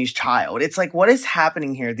Destiny's Child. It's like, what is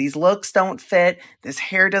happening here? These looks don't fit. This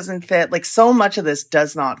hair doesn't fit. Like, so much of this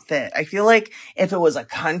does not fit. I feel like if it was a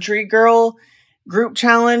country girl group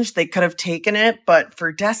challenge, they could have taken it. But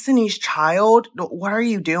for Destiny's Child, what are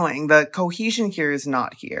you doing? The cohesion here is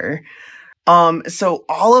not here. So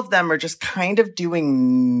all of them are just kind of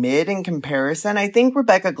doing mid in comparison. I think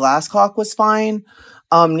Rebecca Glasscock was fine.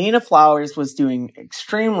 Nina Flowers was doing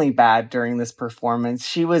extremely bad during this performance.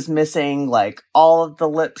 She was missing like all of the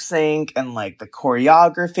lip sync and like the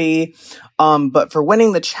choreography. But for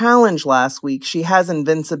winning the challenge last week, she has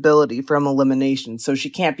invincibility from elimination. So she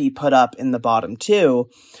can't be put up in the bottom two,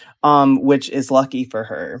 which is lucky for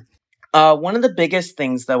her. One of the biggest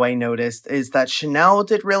things, though, I noticed is that Chanel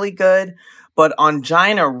did really good, but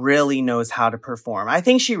Ongina really knows how to perform. I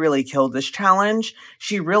think she really killed this challenge.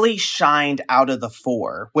 She really shined out of the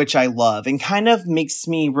four, which I love, and kind of makes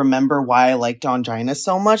me remember why I liked Ongina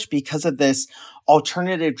so much because of this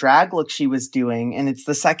alternative drag look she was doing. And it's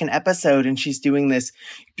the second episode, and she's doing this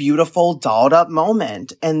beautiful dolled up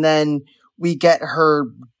moment. And then we get her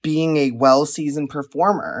being a well-seasoned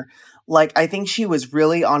performer. Like, I think she was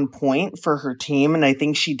really on point for her team, and I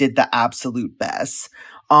think she did the absolute best.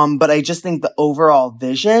 But I just think the overall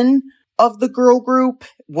vision of the girl group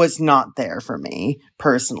was not there for me,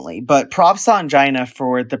 personally. But props to Ongina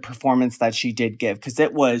for the performance that she did give, because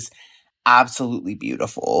it was absolutely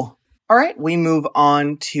beautiful. All right, we move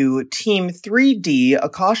on to Team 3D,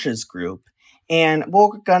 Akasha's group. And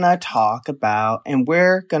we're gonna talk about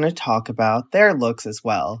their looks as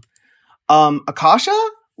well. Akasha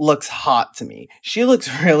looks hot to me. She looks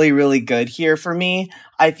really, really good here for me.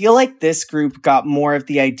 I feel like this group got more of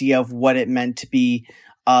the idea of what it meant to be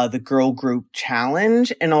the girl group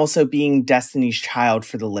challenge and also being Destiny's Child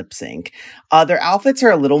for the lip sync. Their outfits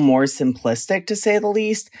are a little more simplistic, to say the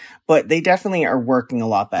least, but they definitely are working a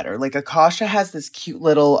lot better. Like, Akasha has this cute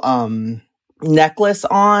little necklace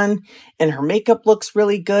on, and her makeup looks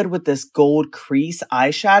really good with this gold crease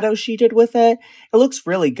eyeshadow she did with it. It looks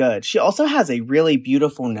really good. She also has a really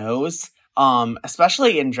beautiful nose,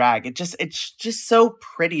 especially in drag. It's just so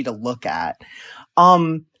pretty to look at.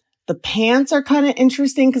 The pants are kind of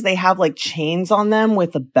interesting because they have like chains on them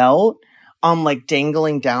with a belt. like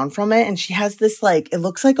dangling down from it. And she has this like, it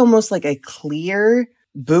looks like almost like a clear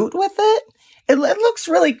boot with it. It looks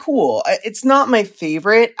really cool. It's not my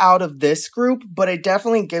favorite out of this group, but it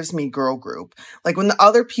definitely gives me girl group. Like when the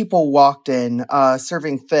other people walked in,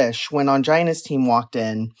 serving fish, when Angina's team walked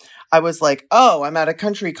in, I was like, oh, I'm at a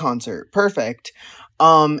country concert. Perfect.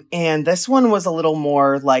 And this one was a little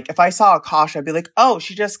more like, if I saw Akasha, I'd be like, oh,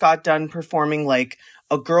 she just got done performing like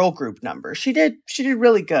a girl group number. She did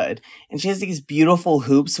really good. And she has these beautiful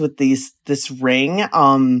hoops with this ring.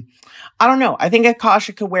 I don't know. I think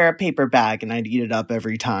Akasha could wear a paper bag and I'd eat it up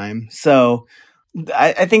every time. So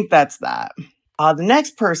I think that's that. The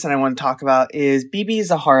next person I want to talk about is BB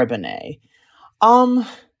Zahara Benet.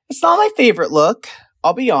 It's not my favorite look.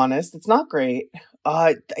 I'll be honest. It's not great.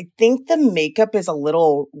 I think the makeup is a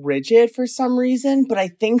little rigid for some reason, but I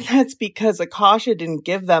think that's because Akasha didn't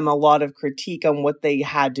give them a lot of critique on what they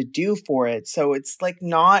had to do for it. So it's like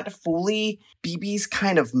not fully BB's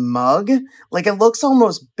kind of mug. Like it looks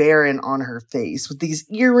almost barren on her face with these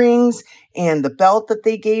earrings and the belt that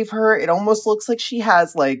they gave her. It almost looks like she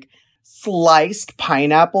has like sliced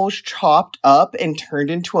pineapples chopped up and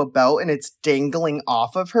turned into a belt and it's dangling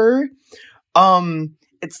off of her.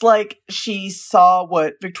 It's like she saw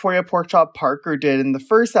what Victoria Porkchop Parker did in the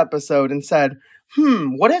first episode and said,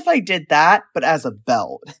 what if I did that, but as a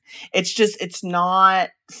belt? It's not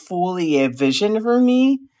fully a vision for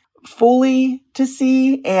me, fully to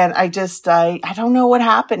see. And I don't know what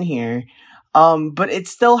happened here. But it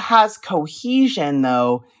still has cohesion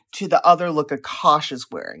though to the other look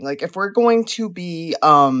Akasha's wearing. Like if we're going to be,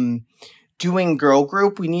 doing girl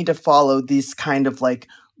group, we need to follow these kind of like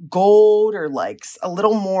gold or like a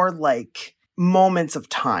little more like moments of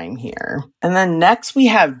time here. And then next we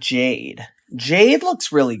have Jade. Jade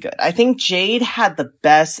looks really good. I think Jade had the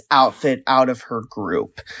best outfit out of her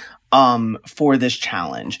group for this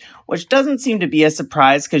challenge, which doesn't seem to be a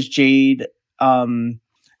surprise because Jade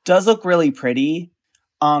does look really pretty.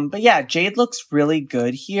 But yeah, Jade looks really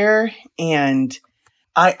good here. And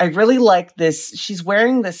I really like this. She's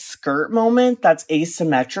wearing this skirt moment that's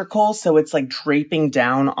asymmetrical. So it's like draping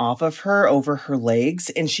down off of her over her legs.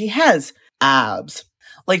 And she has abs.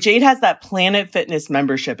 Like Jade has that Planet Fitness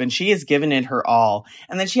membership and she has given it her all.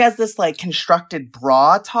 And then she has this like constructed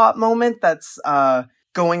bra top moment that's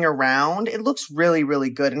going around. It looks really, really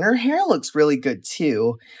good. And her hair looks really good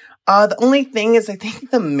too. The only thing is I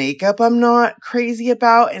think the makeup I'm not crazy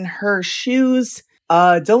about and her shoes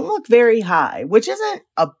don't look very high, which isn't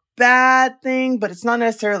a bad thing, but it's not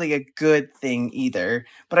necessarily a good thing either.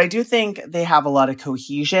 But I do think they have a lot of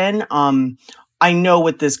cohesion. I know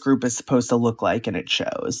what this group is supposed to look like, and it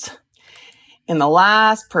shows. And the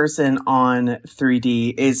last person on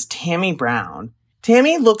 3D is Tammy Brown.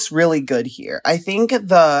 Tammy looks really good here. I think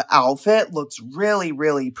the outfit looks really,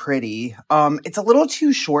 really pretty. It's a little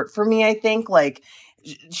too short for me, I think. Like,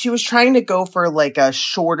 she was trying to go for like a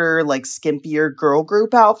shorter, like skimpier girl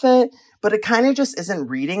group outfit, but it kind of just isn't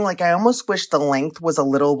reading. Like I almost wish the length was a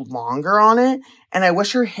little longer on it. And I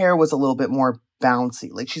wish her hair was a little bit more bouncy.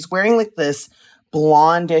 Like she's wearing like this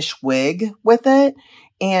blondish wig with it.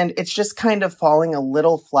 And it's just kind of falling a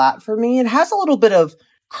little flat for me. It has a little bit of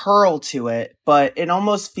curl to it, but it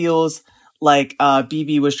almost feels like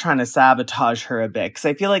BB was trying to sabotage her a bit. Because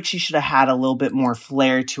I feel like she should have had a little bit more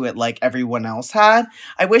flair to it like everyone else had.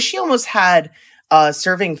 I wish she almost had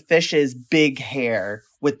Serving Fish's big hair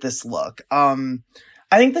with this look. I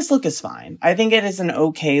think this look is fine. I think it is an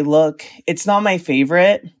okay look. It's not my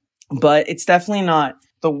favorite, but it's definitely not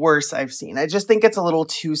the worst I've seen. I just think it's a little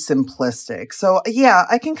too simplistic. So yeah,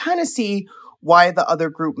 I can kind of see why the other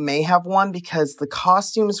group may have won because the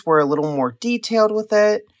costumes were a little more detailed with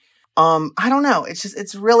it. I don't know.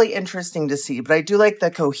 It's really interesting to see, but I do like the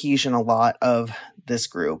cohesion a lot of this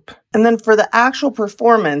group. And then for the actual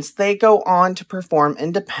performance, they go on to perform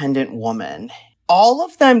Independent Woman. All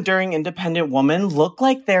of them during Independent Woman look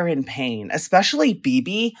like they're in pain, especially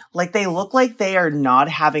BB. Like they look like they are not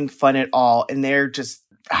having fun at all and they're just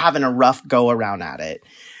having a rough go around at it.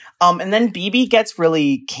 And then BB gets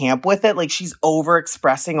really camp with it. Like she's over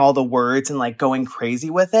expressing all the words and like going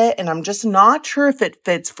crazy with it. And I'm just not sure if it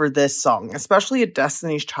fits for this song, especially a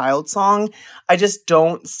Destiny's Child song. I just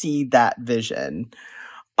don't see that vision.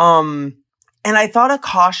 And I thought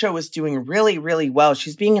Akasha was doing really, really well.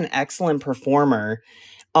 She's being an excellent performer.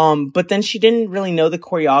 But then she didn't really know the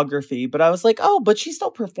choreography, but I was like, oh, but she's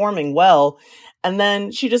still performing well. And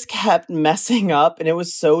then she just kept messing up and it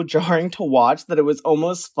was so jarring to watch that it was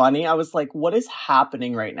almost funny. I was like, what is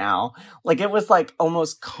happening right now? Like it was like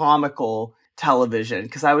almost comical television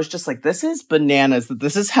because I was just like, this is bananas that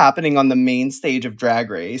this is happening on the main stage of Drag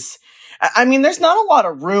Race. I mean, there's not a lot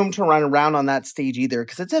of room to run around on that stage either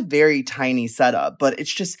because it's a very tiny setup, but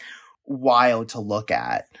it's just wild to look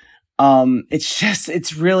at.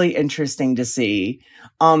 It's really interesting to see.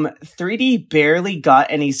 3D barely got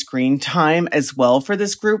any screen time as well for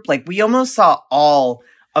this group. Like, we almost saw all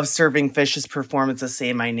of Serving Fish's performance of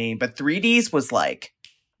Say My Name, but 3D's was like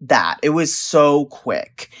that. It was so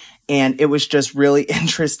quick. And it was just really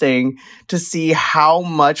interesting to see how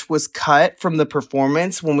much was cut from the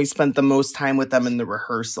performance when we spent the most time with them in the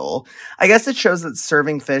rehearsal. I guess it shows that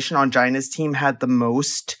Serving Fish and Angina's team had the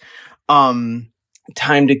most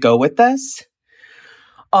time to go with this.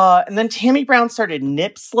 And then Tammy Brown started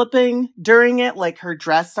nip slipping during it. Like, her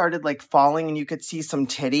dress started like falling and you could see some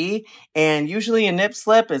titty. And usually a nip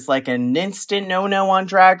slip is like an instant no-no on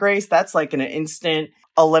Drag Race. That's like an instant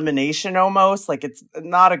elimination almost. Like, it's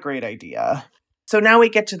not a great idea. So now we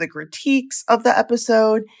get to the critiques of the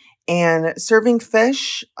episode. And Serving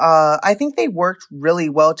Fish, I think they worked really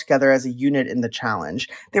well together as a unit in the challenge.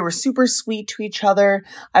 They were super sweet to each other.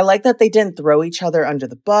 I like that they didn't throw each other under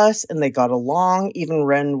the bus and they got along. Even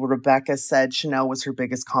when Rebecca said Chanel was her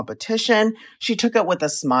biggest competition, she took it with a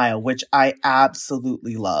smile, which I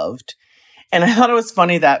absolutely loved. And I thought it was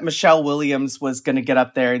funny that Michelle Williams was going to get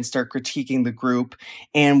up there and start critiquing the group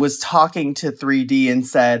and was talking to 3D and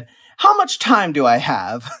said, "How much time do I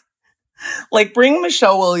have?" Like, bring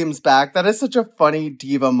Michelle Williams back. That is such a funny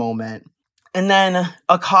diva moment. And then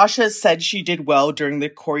Akasha said she did well during the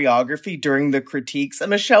choreography, during the critiques. And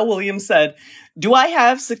Michelle Williams said, "Do I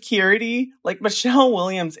have security?" Like, Michelle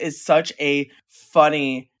Williams is such a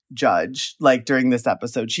funny judge, like, during this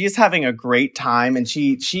episode. She is having a great time and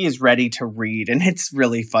she is ready to read. And it's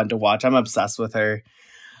really fun to watch. I'm obsessed with her.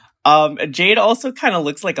 Jade also kind of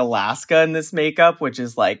looks like Alaska in this makeup, which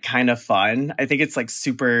is like kind of fun. I think it's like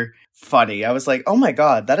super funny. I was like, oh my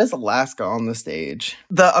God, that is Alaska on the stage.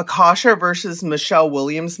 The Akasha versus Michelle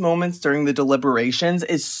Williams moments during the deliberations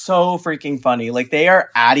is so freaking funny. Like, they are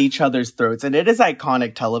at each other's throats and it is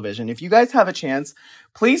iconic television. If you guys have a chance,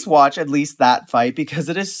 please watch at least that fight because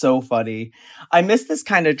it is so funny. I miss this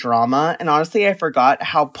kind of drama, and honestly, I forgot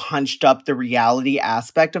how punched up the reality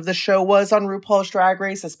aspect of the show was on RuPaul's Drag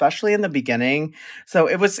Race, especially in the beginning. So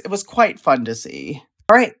it was quite fun to see.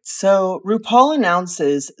 All right, so RuPaul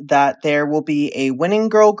announces that there will be a winning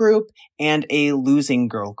girl group and a losing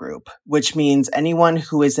girl group, which means anyone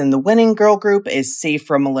who is in the winning girl group is safe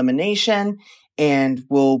from elimination and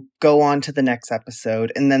will go on to the next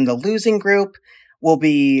episode. And then the losing group will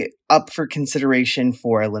be up for consideration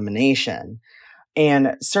for elimination.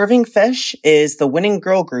 And Serving Fish is the winning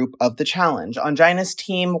girl group of the challenge. Angina's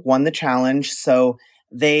team won the challenge, so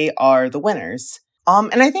they are the winners.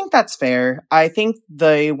 And I think that's fair. I think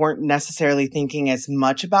they weren't necessarily thinking as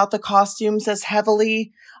much about the costumes as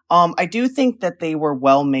heavily. I do think that they were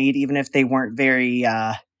well made, even if they weren't very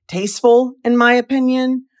tasteful, in my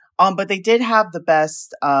opinion. But they did have the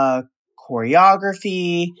best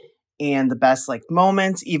choreography and the best like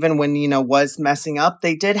moments, even when, was messing up.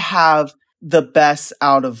 They did have the best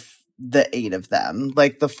out of the 8 of them.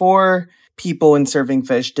 Like, the 4 people in Serving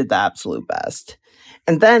Fish did the absolute best.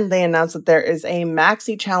 And then they announced that there is a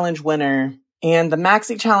Maxi Challenge winner. And the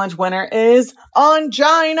Maxi Challenge winner is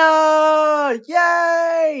Angina!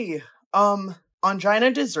 Yay! Angina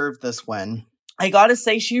deserved this win. I gotta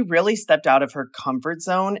say, she really stepped out of her comfort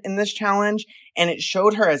zone in this challenge, and it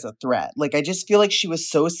showed her as a threat. Like, I just feel like she was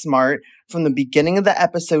so smart from the beginning of the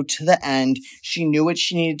episode to the end. She knew what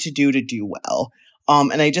she needed to do well.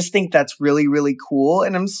 And I just think that's really, really cool.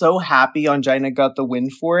 And I'm so happy Angina got the win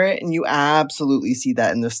for it. And you absolutely see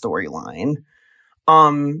that in the storyline.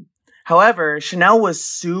 However, Chanel was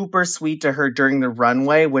super sweet to her during the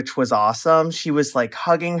runway, which was awesome. She was like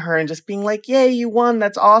hugging her and just being like, "Yay, you won.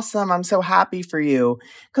 That's awesome. I'm so happy for you."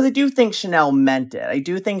 Because I do think Chanel meant it. I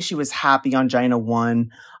do think she was happy Angina won.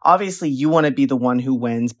 Obviously, you want to be the one who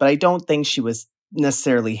wins, but I don't think she was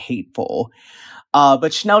necessarily hateful.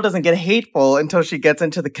 But Chanel doesn't get hateful until she gets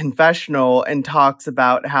into the confessional and talks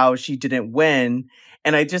about how she didn't win.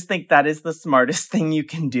 And I just think that is the smartest thing you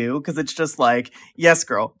can do, because it's just like, yes,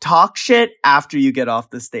 girl, talk shit after you get off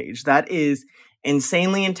the stage. That is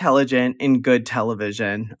insanely intelligent and good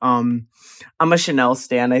television. I'm a Chanel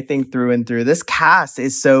stan, I think, through and through. This cast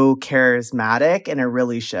is so charismatic and it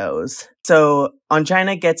really shows. So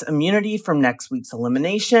Angina gets immunity from next week's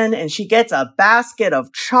elimination and she gets a basket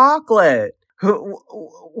of chocolate.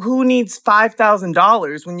 Who needs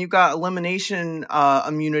 $5,000 when you got elimination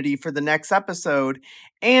immunity for the next episode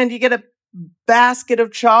and you get a basket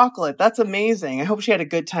of chocolate? That's amazing. I hope she had a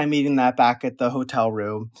good time eating that back at the hotel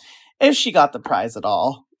room, if she got the prize at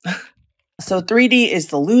all. So 3D is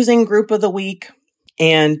the losing group of the week.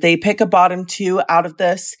 And they pick a bottom two out of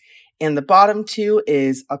this. And the bottom two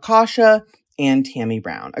is Akasha and Tammy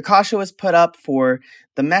Brown. Akasha was put up for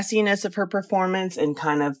the messiness of her performance and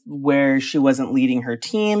kind of where she wasn't leading her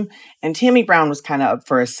team. And Tammy Brown was kind of up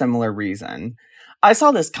for a similar reason. I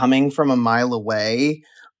saw this coming from a mile away.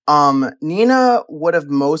 Nina would have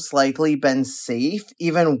most likely been safe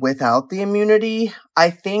even without the immunity. I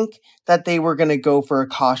think that they were going to go for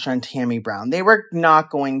Akasha and Tammy Brown. They were not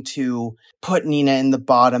going to put Nina in the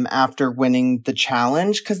bottom after winning the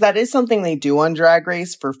challenge, because that is something they do on Drag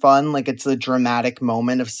Race for fun. Like, it's a dramatic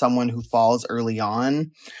moment of someone who falls early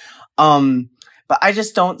on. But I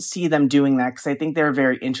just don't see them doing that, because I think they're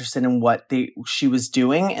very interested in what she was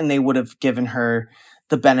doing, and they would have given her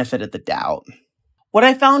the benefit of the doubt. What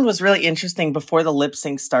I found was really interesting before the lip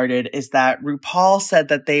sync started is that RuPaul said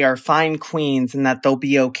that they are fine queens and that they'll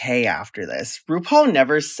be okay after this. RuPaul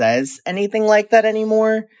never says anything like that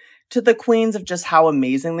anymore to the queens of just how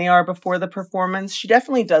amazing they are before the performance. She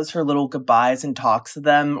definitely does her little goodbyes and talks to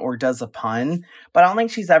them or does a pun, but I don't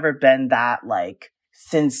think she's ever been that, like,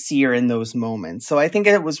 sincere in those moments. So I think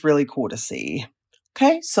it was really cool to see.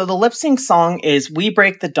 Okay, so the lip sync song is We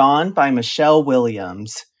Break the Dawn by Michelle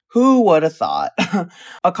Williams. Who would have thought?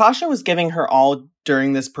 Akasha was giving her all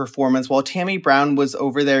during this performance while Tammy Brown was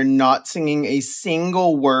over there not singing a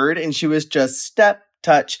single word, and she was just step,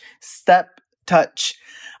 touch, step, touch.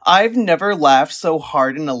 I've never laughed so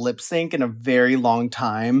hard in a lip sync in a very long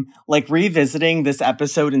time. Like, revisiting this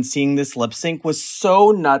episode and seeing this lip sync was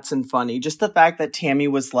so nuts and funny. Just the fact that Tammy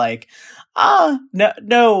was like,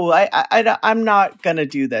 no, I'm not gonna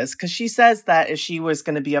do this. Because she says that if she was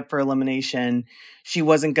gonna be up for elimination, she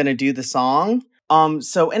wasn't gonna do the song.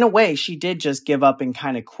 So in a way, she did just give up and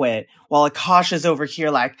kind of quit, while Akasha's over here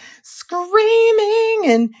like screaming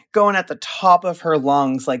and going at the top of her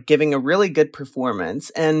lungs, like giving a really good performance.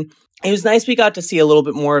 And it was nice we got to see a little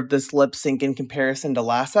bit more of this lip sync in comparison to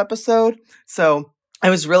last episode. So I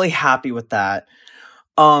was really happy with that.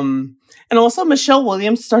 And also Michelle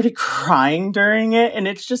Williams started crying during it. And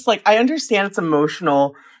it's just like, I understand it's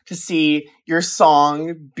emotional to see your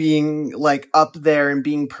song being like up there and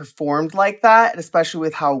being performed like that, especially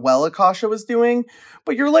with how well Akasha was doing.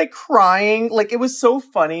 But you're like crying. Like, it was so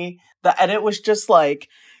funny. The edit was just like,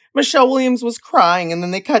 Michelle Williams was crying, and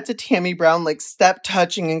then they cut to Tammy Brown like step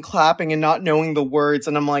touching and clapping and not knowing the words.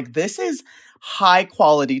 And I'm like, this is high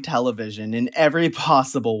quality television in every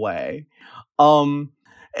possible way.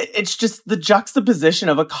 It's just the juxtaposition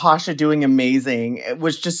of Akasha doing amazing. It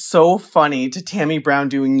was just so funny to Tammy Brown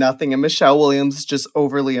doing nothing and Michelle Williams just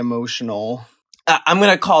overly emotional. I'm going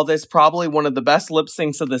to call this probably one of the best lip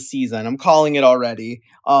syncs of the season. I'm calling it already.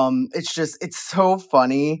 It's so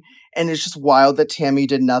funny. And it's just wild that Tammy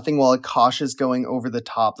did nothing while Akasha's going over the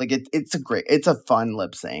top. Like, it's a fun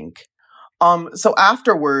lip sync. So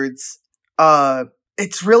afterwards,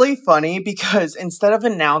 it's really funny because instead of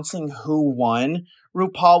announcing who won,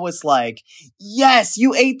 RuPaul was like, yes,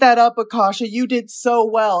 you ate that up, Akasha. You did so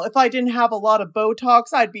well. If I didn't have a lot of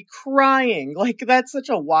Botox, I'd be crying. Like, that's such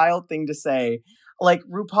a wild thing to say. Like,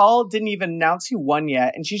 RuPaul didn't even announce who won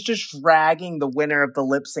yet, and she's just dragging the winner of the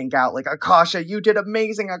lip sync out. Like, Akasha, you did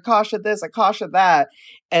amazing. Akasha this, Akasha that.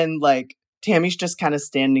 And, like, Tammy's just kind of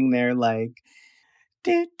standing there like,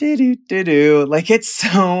 do. Like, it's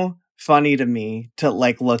so funny to me to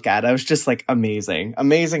like look at. I was just like, amazing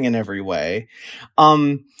in every way.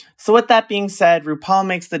 So with that being said, RuPaul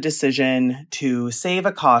makes the decision to save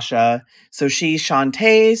Akasha. So she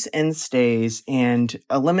shantays and stays, and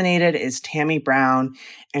eliminated is Tammy Brown,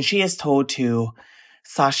 and she is told to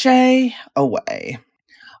sashay away.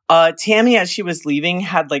 Tammy, as she was leaving,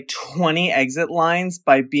 had like 20 exit lines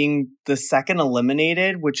by being the second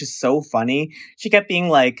eliminated, which is so funny. She kept being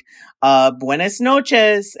like, buenas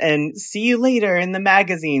noches, and see you later in the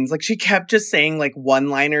magazines. Like, she kept just saying like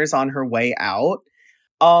one-liners on her way out.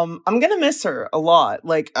 I'm gonna miss her a lot.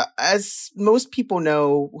 Like, as most people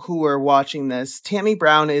know who are watching this, Tammy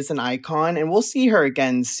Brown is an icon, and we'll see her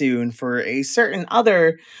again soon for a certain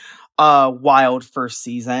other wild first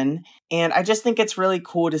season. And I just think it's really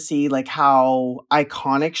cool to see like how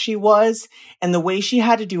iconic she was, and the way she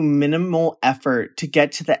had to do minimal effort to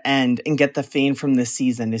get to the end and get the fame from this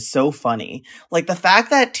season is so funny. Like, the fact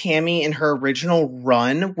that Tammy in her original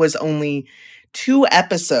run was only 2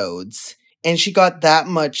 episodes and she got that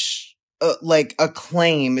much like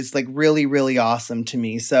acclaim is like really, really awesome to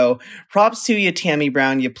me. So props to you, Tammy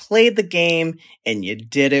Brown. You played the game and you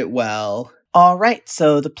did it well. All right,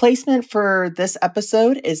 so the placement for this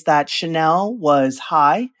episode is that Chanel was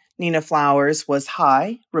high, Nina Flowers was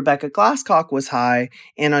high, Rebecca Glasscock was high,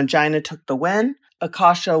 and Ongina took the win.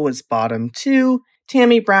 Akasha was bottom 2,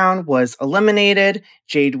 Tammy Brown was eliminated,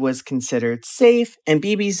 Jade was considered safe, and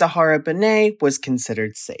BB Zahara Benet was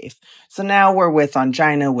considered safe. So now we're with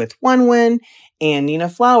Ongina with 1 win and Nina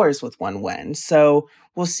Flowers with 1 win. So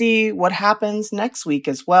we'll see what happens next week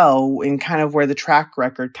as well and kind of where the track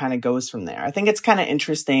record kind of goes from there. I think it's kind of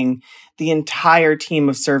interesting. The entire team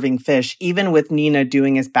of Serving Fish, even with Nina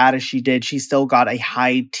doing as bad as she did, she still got a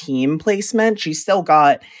high team placement. She still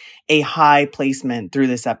got a high placement through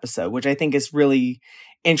this episode, which I think is really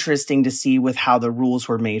interesting to see with how the rules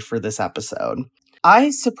were made for this episode.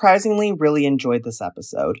 I surprisingly really enjoyed this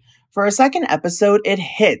episode. For a second episode, it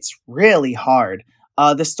hits really hard.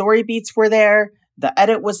 The story beats were there, the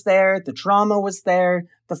edit was there, the drama was there,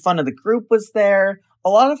 the fun of the group was there. A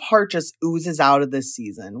lot of heart just oozes out of this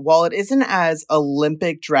season. While it isn't as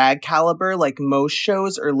Olympic drag caliber like most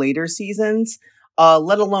shows or later seasons,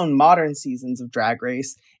 let alone modern seasons of Drag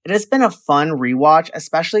Race, it has been a fun rewatch,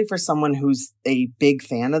 especially for someone who's a big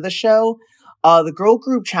fan of the show. The Girl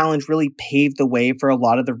Group Challenge really paved the way for a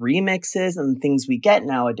lot of the remixes and things we get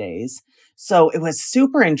nowadays. So it was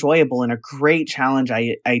super enjoyable and a great challenge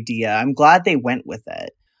idea. I'm glad they went with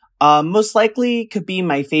it. Most likely could be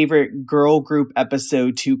my favorite girl group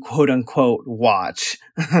episode to quote unquote watch.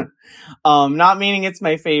 Not meaning it's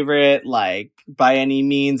my favorite, like, by any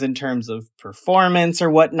means in terms of performance or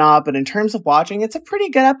whatnot, but in terms of watching, it's a pretty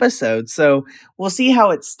good episode. So we'll see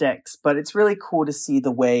how it sticks, but it's really cool to see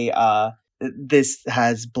the way, this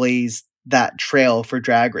has blazed that trail for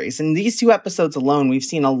Drag Race. In these 2 episodes alone, we've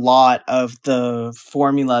seen a lot of the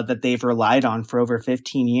formula that they've relied on for over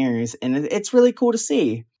 15 years, and it's really cool to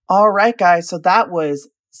see. All right, guys, so that was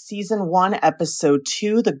Season 1, Episode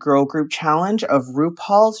 2, the Girl Group Challenge of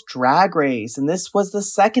RuPaul's Drag Race, and this was the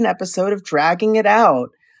second episode of Dragging It Out.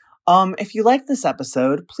 If you like this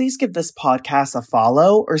episode, please give this podcast a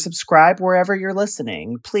follow or subscribe wherever you're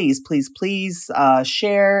listening. Please, please, please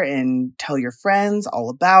share and tell your friends all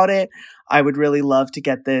about it. I would really love to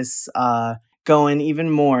get this going even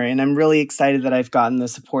more, and I'm really excited that I've gotten the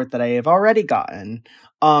support that I have already gotten.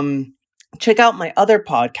 Check out my other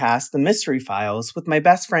podcast, The Mystery Files, with my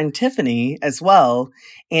best friend Tiffany as well.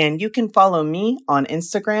 And you can follow me on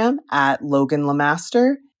Instagram at Logan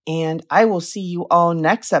Lamaster. And I will see you all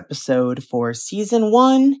next episode for Season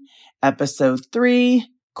 1, Episode 3,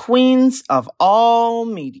 Queens of All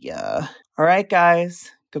Media. All right, guys.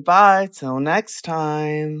 Goodbye. Till next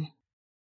time.